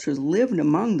cultures lived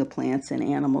among the plants and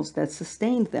animals that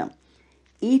sustained them,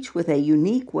 each with a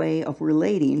unique way of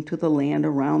relating to the land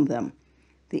around them.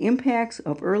 The impacts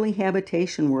of early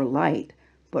habitation were light,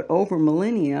 but over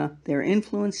millennia, their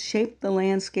influence shaped the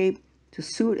landscape to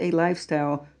suit a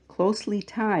lifestyle closely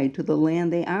tied to the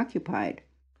land they occupied.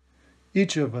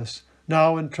 Each of us,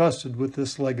 now entrusted with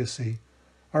this legacy,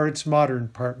 are its modern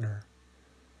partner.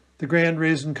 The Grand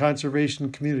Raisin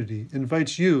Conservation Community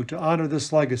invites you to honor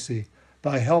this legacy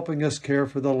by helping us care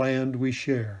for the land we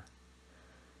share.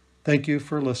 Thank you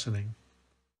for listening.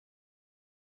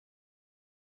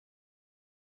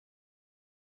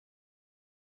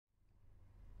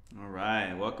 All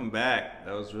right, welcome back.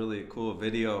 That was really a cool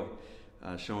video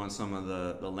showing some of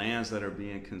the lands that are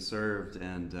being conserved,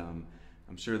 and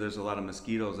I'm sure there's a lot of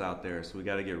mosquitoes out there, so we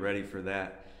got to get ready for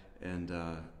that. And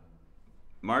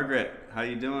Margaret, how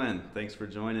you doing? Thanks for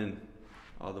joining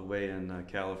all the way in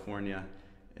California.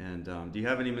 And do you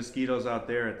have any mosquitoes out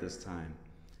there at this time?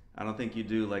 I don't think you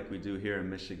do like we do here in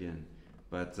Michigan,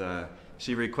 but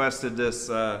she requested this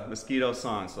mosquito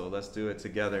song, so let's do it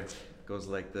together. It goes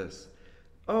like this.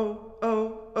 Oh,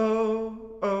 oh, oh,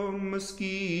 oh,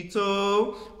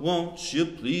 mosquito, won't you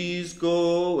please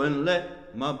go and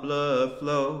let my blood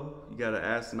flow? You gotta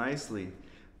ask nicely.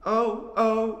 Oh,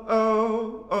 oh,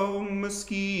 oh, oh,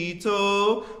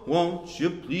 mosquito, won't you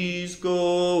please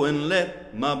go and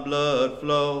let my blood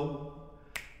flow?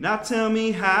 Now tell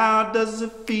me, how does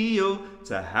it feel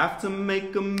to have to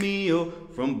make a meal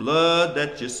from blood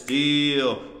that you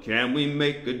steal? Can we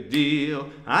make a deal?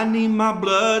 I need my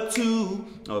blood too,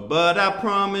 but I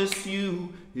promise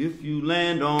you, If you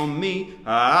land on me,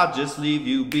 I'll just leave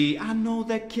you be. I know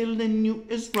that killing you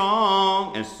is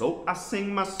wrong, and so I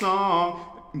sing my song.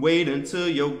 Wait until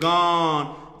you're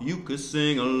gone, you could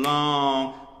sing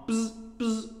along. Bzz,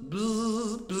 bzz,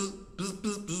 bzz, bzz, bzz,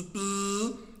 bzz, bzz,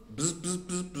 bzz. Bzz, bzz,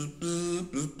 bzz, bzz, bzz,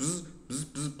 bzz, bzz, bzz,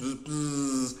 bzz, bzz,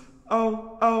 bzz.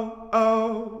 Oh, oh,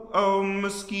 oh, oh,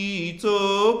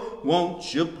 mosquito,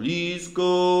 won't you please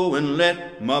go and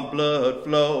let my blood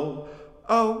flow?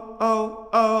 Oh, oh,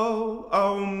 oh,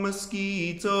 oh,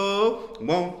 mosquito,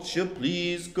 won't you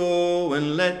please go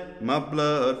and let my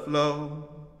blood flow?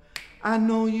 I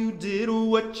know you did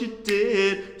what you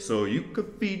did so you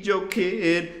could feed your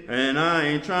kid, and I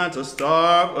ain't trying to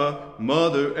starve a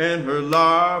mother and her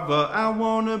larva. I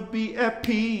wanna be at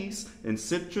peace in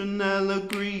citronella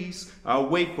grease. I'll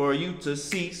wait for you to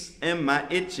cease and my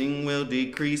itching will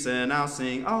decrease, and I'll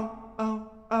sing, oh,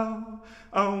 oh, oh,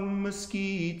 oh,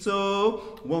 mosquito,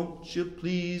 won't you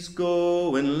please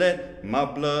go and let my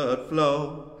blood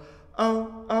flow?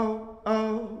 Oh, oh,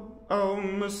 oh, oh,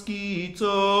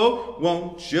 mosquito,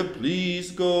 won't you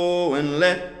please go and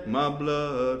let my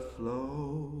blood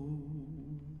flow?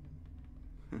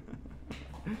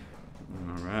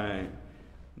 All right.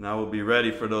 Now we'll be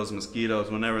ready for those mosquitoes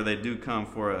whenever they do come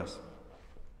for us.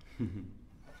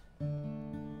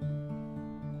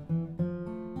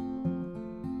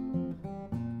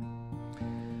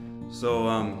 So,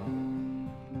 I'm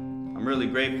really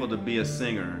grateful to be a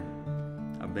singer.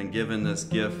 I've been given this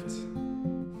gift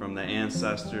from the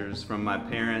ancestors, from my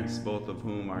parents, both of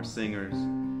whom are singers,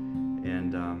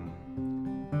 and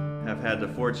have had the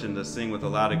fortune to sing with a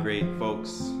lot of great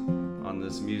folks on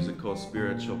this musical,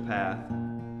 spiritual path.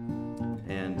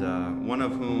 And one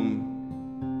of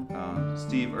whom,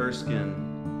 Steve Erskine,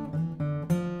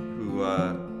 who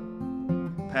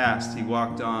passed, he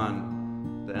walked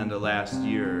on the end of last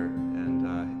year,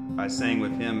 and I sang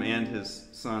with him and his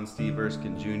son, Steve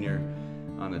Erskine Jr.,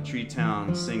 on the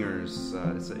Treetown Singers.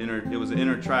 It was an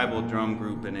intertribal drum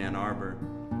group in Ann Arbor.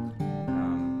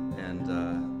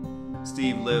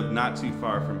 Steve lived not too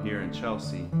far from here in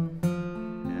Chelsea.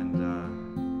 And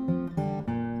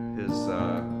his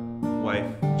wife,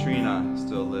 Trina,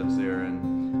 still lives there.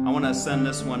 And I want to send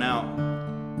this one out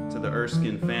to the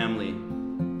Erskine family.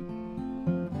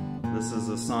 This is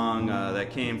a song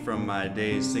that came from my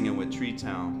days singing with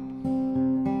Treetown.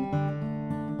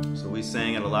 So we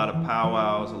sang at a lot of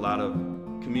powwows, a lot of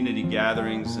community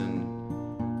gatherings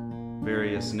in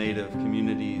various native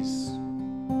communities.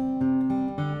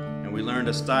 And we learned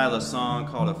a style of song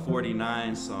called a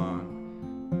 49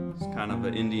 song. It's kind of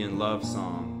an Indian love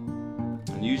song.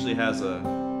 And usually has a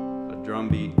drum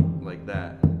beat like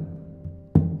that,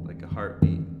 like a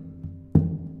heartbeat.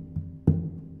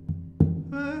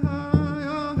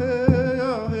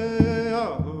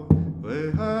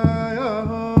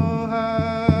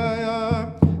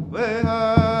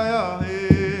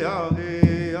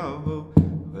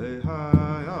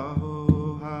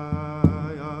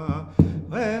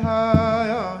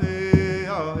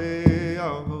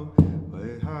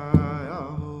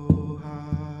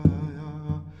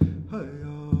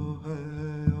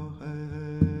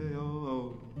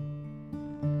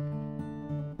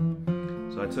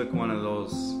 I took one of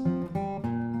those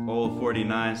old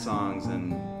 49 songs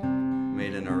and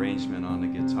made an arrangement on the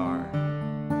guitar.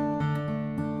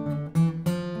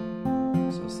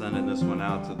 So sending this one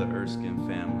out to the Erskine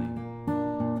family.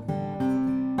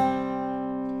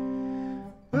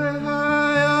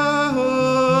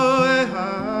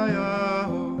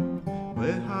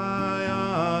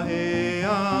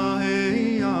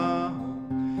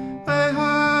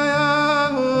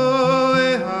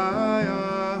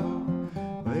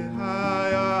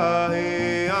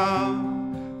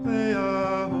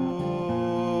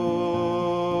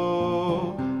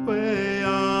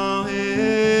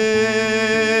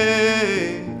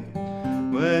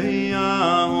 Way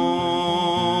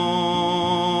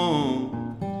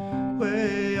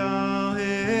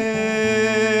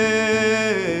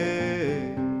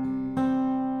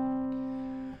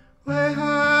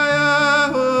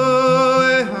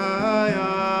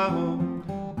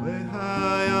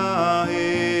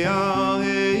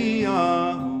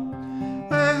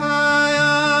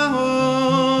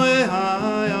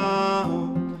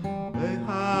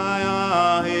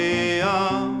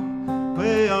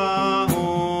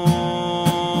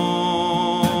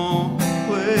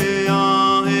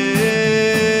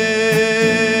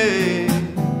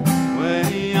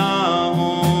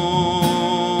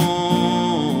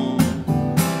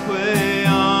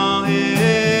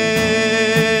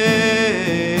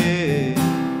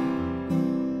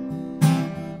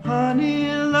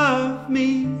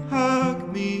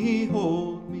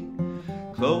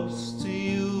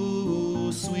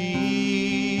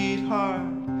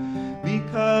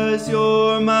because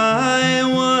you're my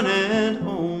one and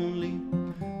only.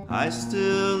 I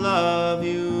still love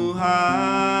you.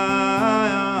 I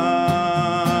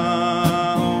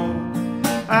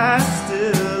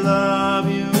still love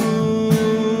you.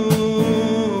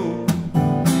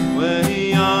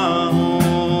 Way on.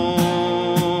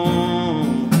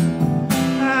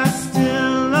 I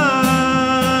still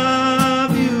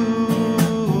love you.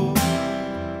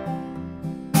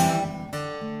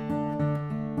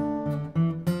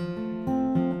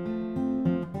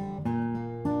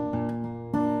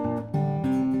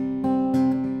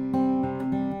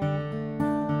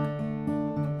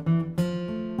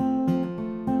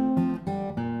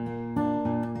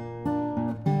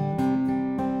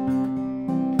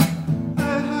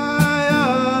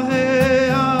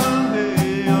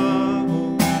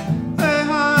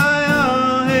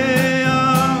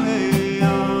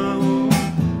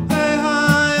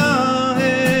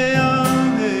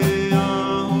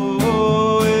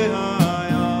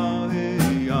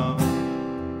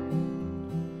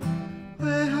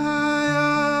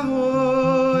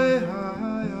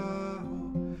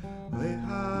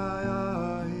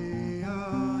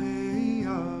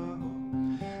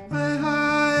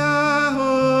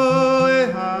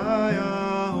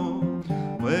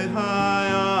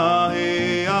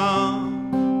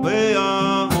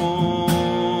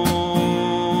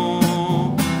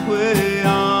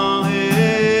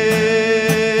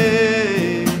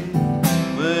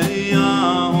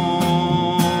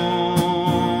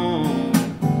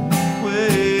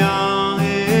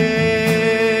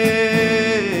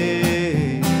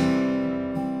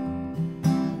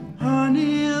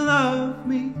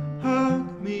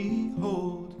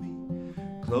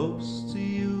 Close to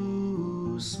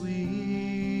you,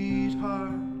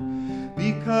 sweetheart,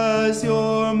 because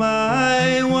you're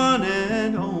my one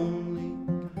and only.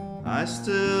 I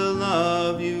still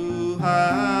love you.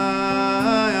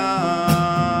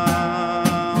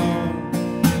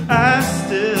 I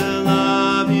still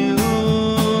love you.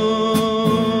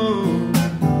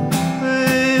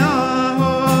 Hey, oh,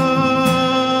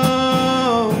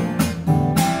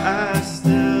 I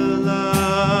still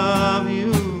love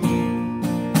you.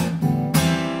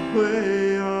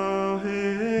 Way ahead.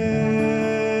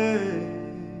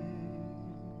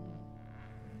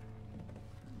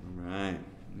 All right,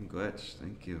 Glitch,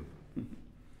 thank you. I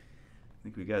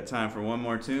think we got time for one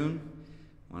more tune.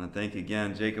 I want to thank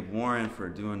again Jacob Warren for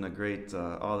doing the great,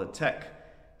 all the tech,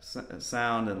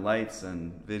 sound and lights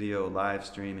and video live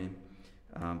streaming.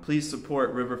 Please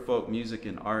support Riverfolk Music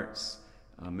and Arts.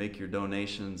 Make your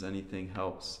donations. Anything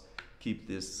helps keep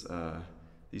this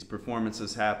these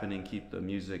performances happening, keep the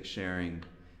music sharing.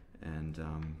 And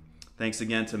thanks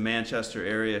again to Manchester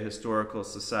Area Historical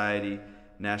Society,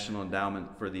 National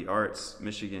Endowment for the Arts,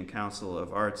 Michigan Council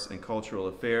of Arts and Cultural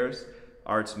Affairs,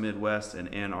 Arts Midwest,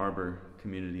 and Ann Arbor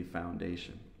Community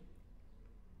Foundation.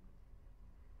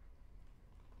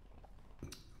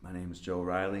 My name is Joe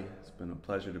Reilly. It's been a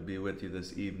pleasure to be with you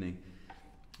this evening.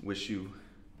 Wish you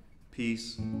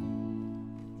peace,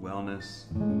 wellness,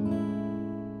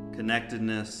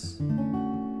 connectedness,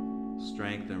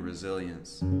 strength, and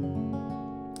resilience.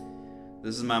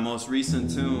 This is my most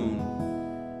recent tune,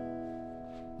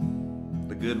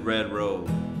 The Good Red Road.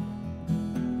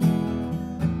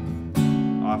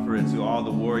 Offer it to all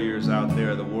the warriors out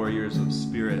there, the warriors of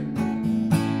spirit.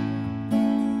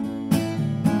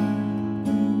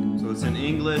 So it's in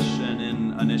English and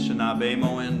in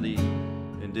Anishinaabemowin, the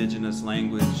indigenous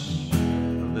language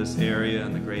of this area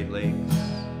and the Great Lakes.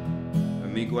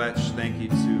 Miigwech, thank you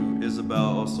to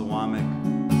Isabel Osawamik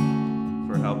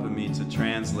for helping me to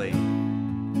translate,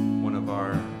 one of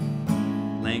our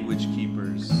language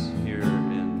keepers here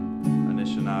in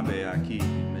Anishinaabe-Aki,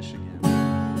 Michigan.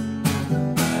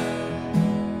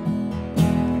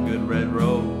 The Good Red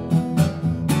Road.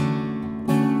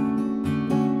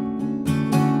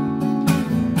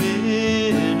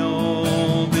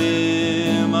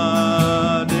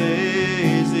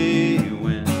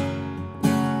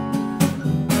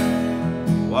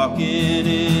 Walking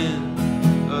in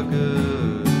a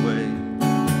good way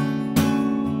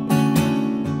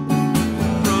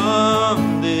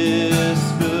from this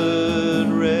good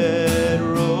red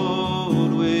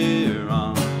road we're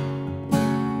on.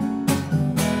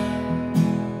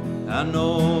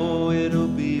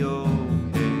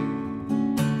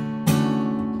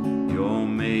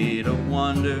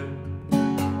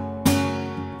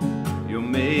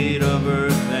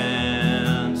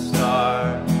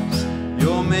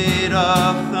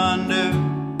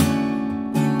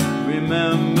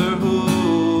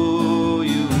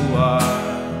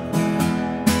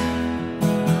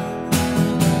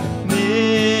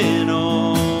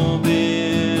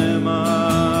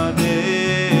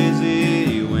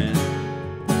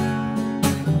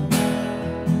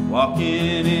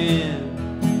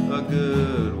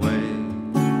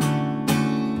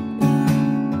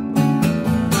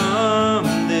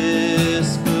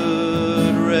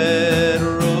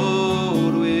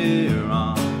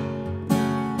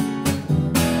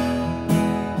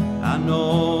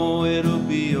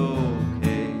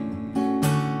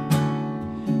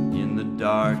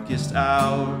 darkest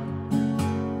hour,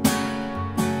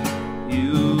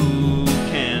 you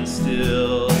can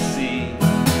still see.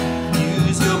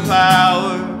 Use your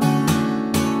power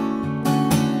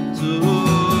to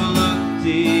look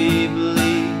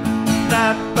deeply,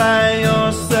 not by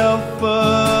yourself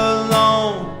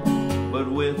alone, but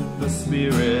with the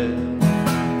Spirit.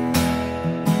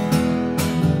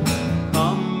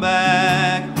 Come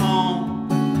back home,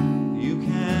 you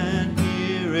can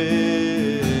hear it.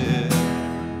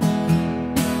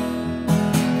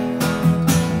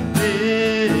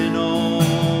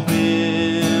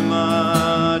 In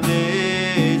my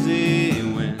daisy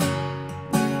wind,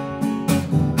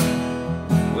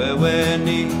 where we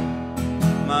need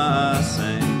my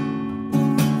saint.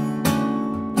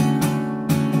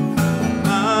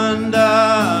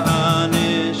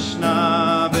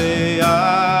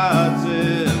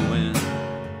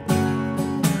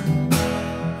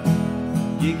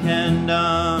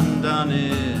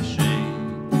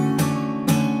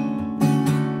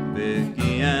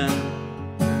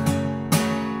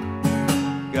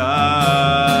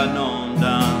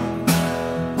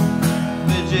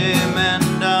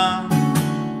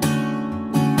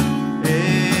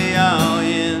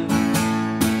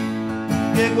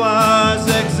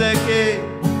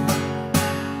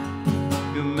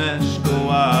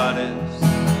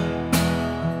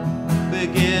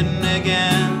 Begin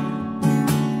again,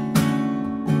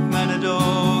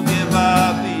 Manado give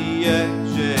up in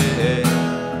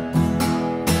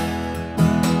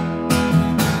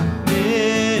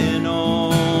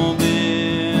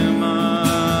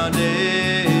my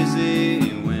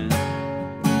daisy wind,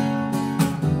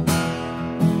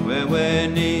 where we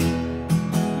need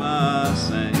my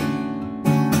saint.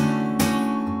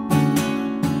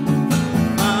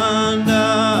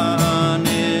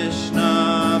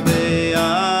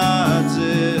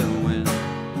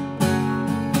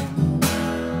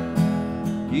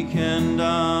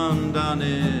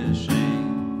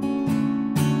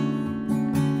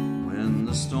 When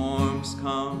the storms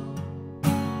come,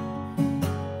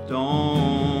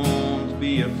 don't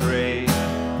be afraid.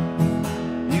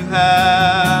 You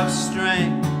have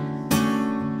strength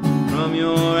from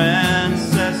your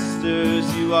ancestors.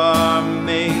 You are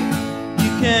made.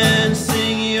 You can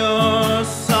sing your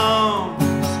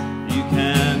songs. You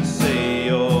can say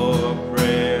your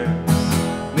prayers.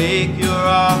 Make your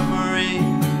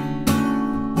offering.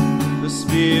 The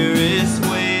Spirit's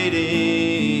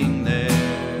waiting there.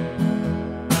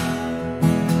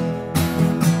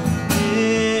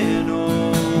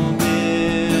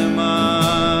 In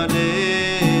my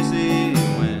daisy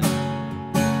wind,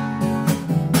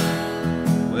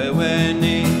 where we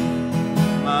need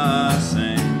my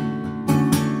saint.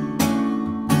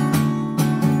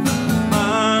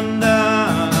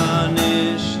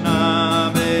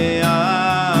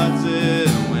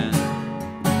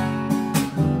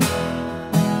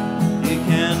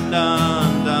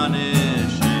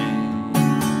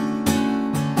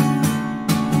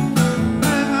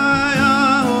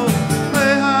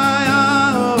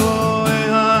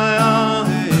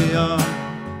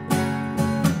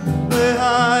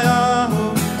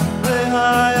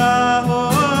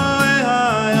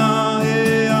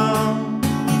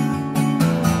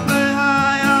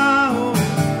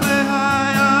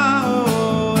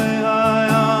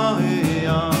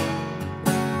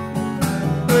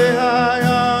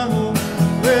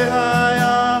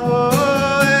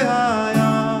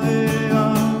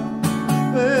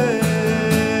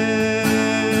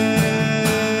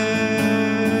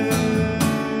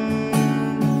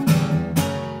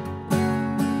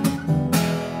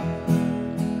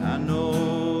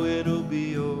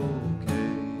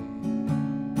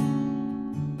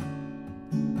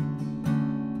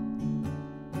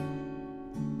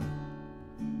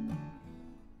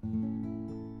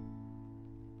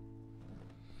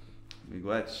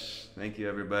 Miigwech. Thank you,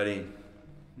 everybody.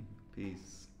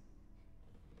 Peace.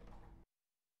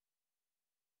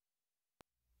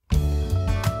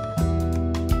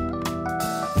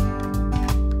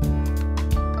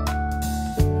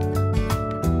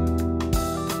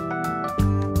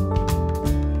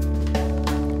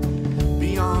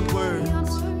 Beyond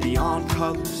words, beyond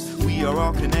colors, we are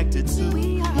all connected to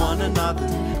one another.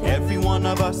 Every one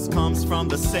of us comes from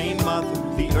the same mother.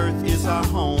 The earth is our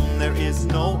home, there is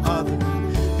no other.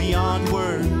 Beyond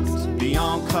words,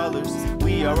 beyond colors,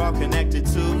 we are all connected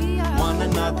to one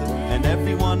another. And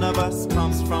every one of us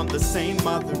comes from the same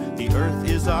mother. The earth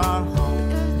is our home.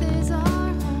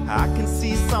 I can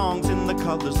see songs in the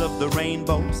colors of the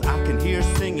rainbows. I can hear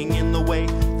singing in the way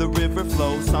the river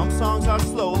flows. Some songs are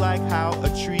slow like how a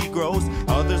tree grows.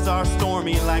 Others are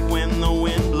stormy like when the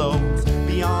wind blows.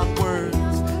 Beyond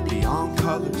words, beyond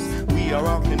We are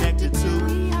all connected to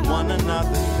one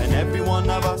another, and every one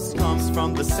of us comes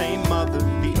from the same mother.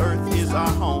 The earth is our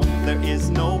home, there is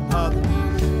no other.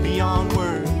 Beyond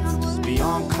words,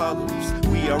 beyond colors,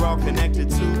 we are all connected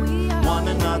to one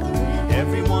another.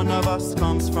 Every one of us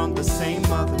comes from the same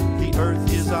mother. The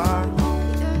earth is our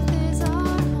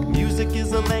home. Music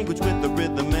is a language with a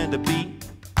rhythm and a beat.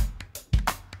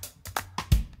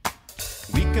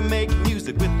 We can make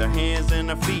music with our hands and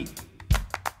our feet.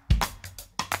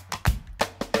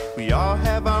 We all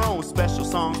have our own special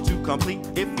songs to complete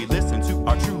if we listen to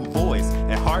our true voice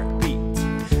and heartbeat.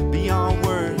 Beyond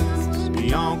words,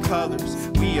 beyond colors,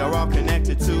 we are all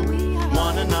connected to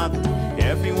one another.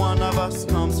 Every one of us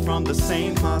comes from the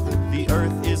same mother. The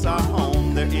earth is our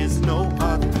home, there is no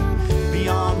other.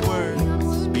 Beyond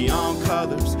words, beyond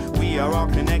colors, we are all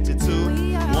connected to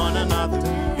one another.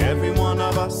 Every one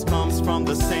of us comes from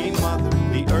the same mother.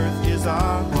 The earth is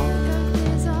our home.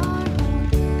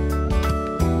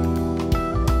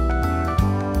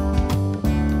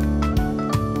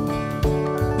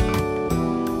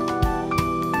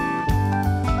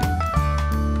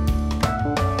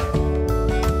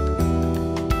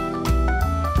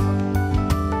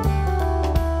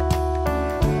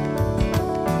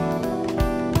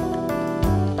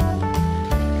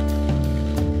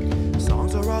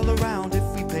 Around if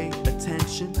we pay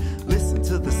attention, listen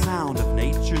to the sound of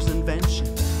nature's invention.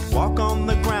 Walk on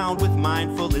the ground with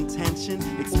mindful intention,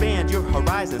 expand your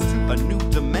horizons to a new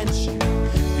dimension.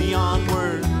 Beyond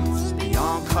words,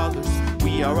 beyond colors,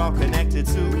 we are all connected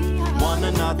to one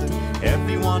another.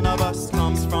 Every one of us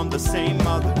comes from the same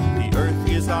mother. The earth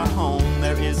is our home,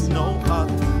 there is no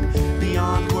other.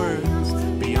 Beyond words,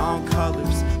 beyond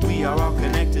colors, we are all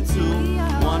connected to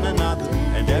one another.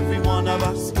 And every one of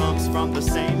us comes from the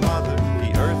same mother.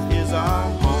 The earth is our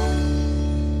home.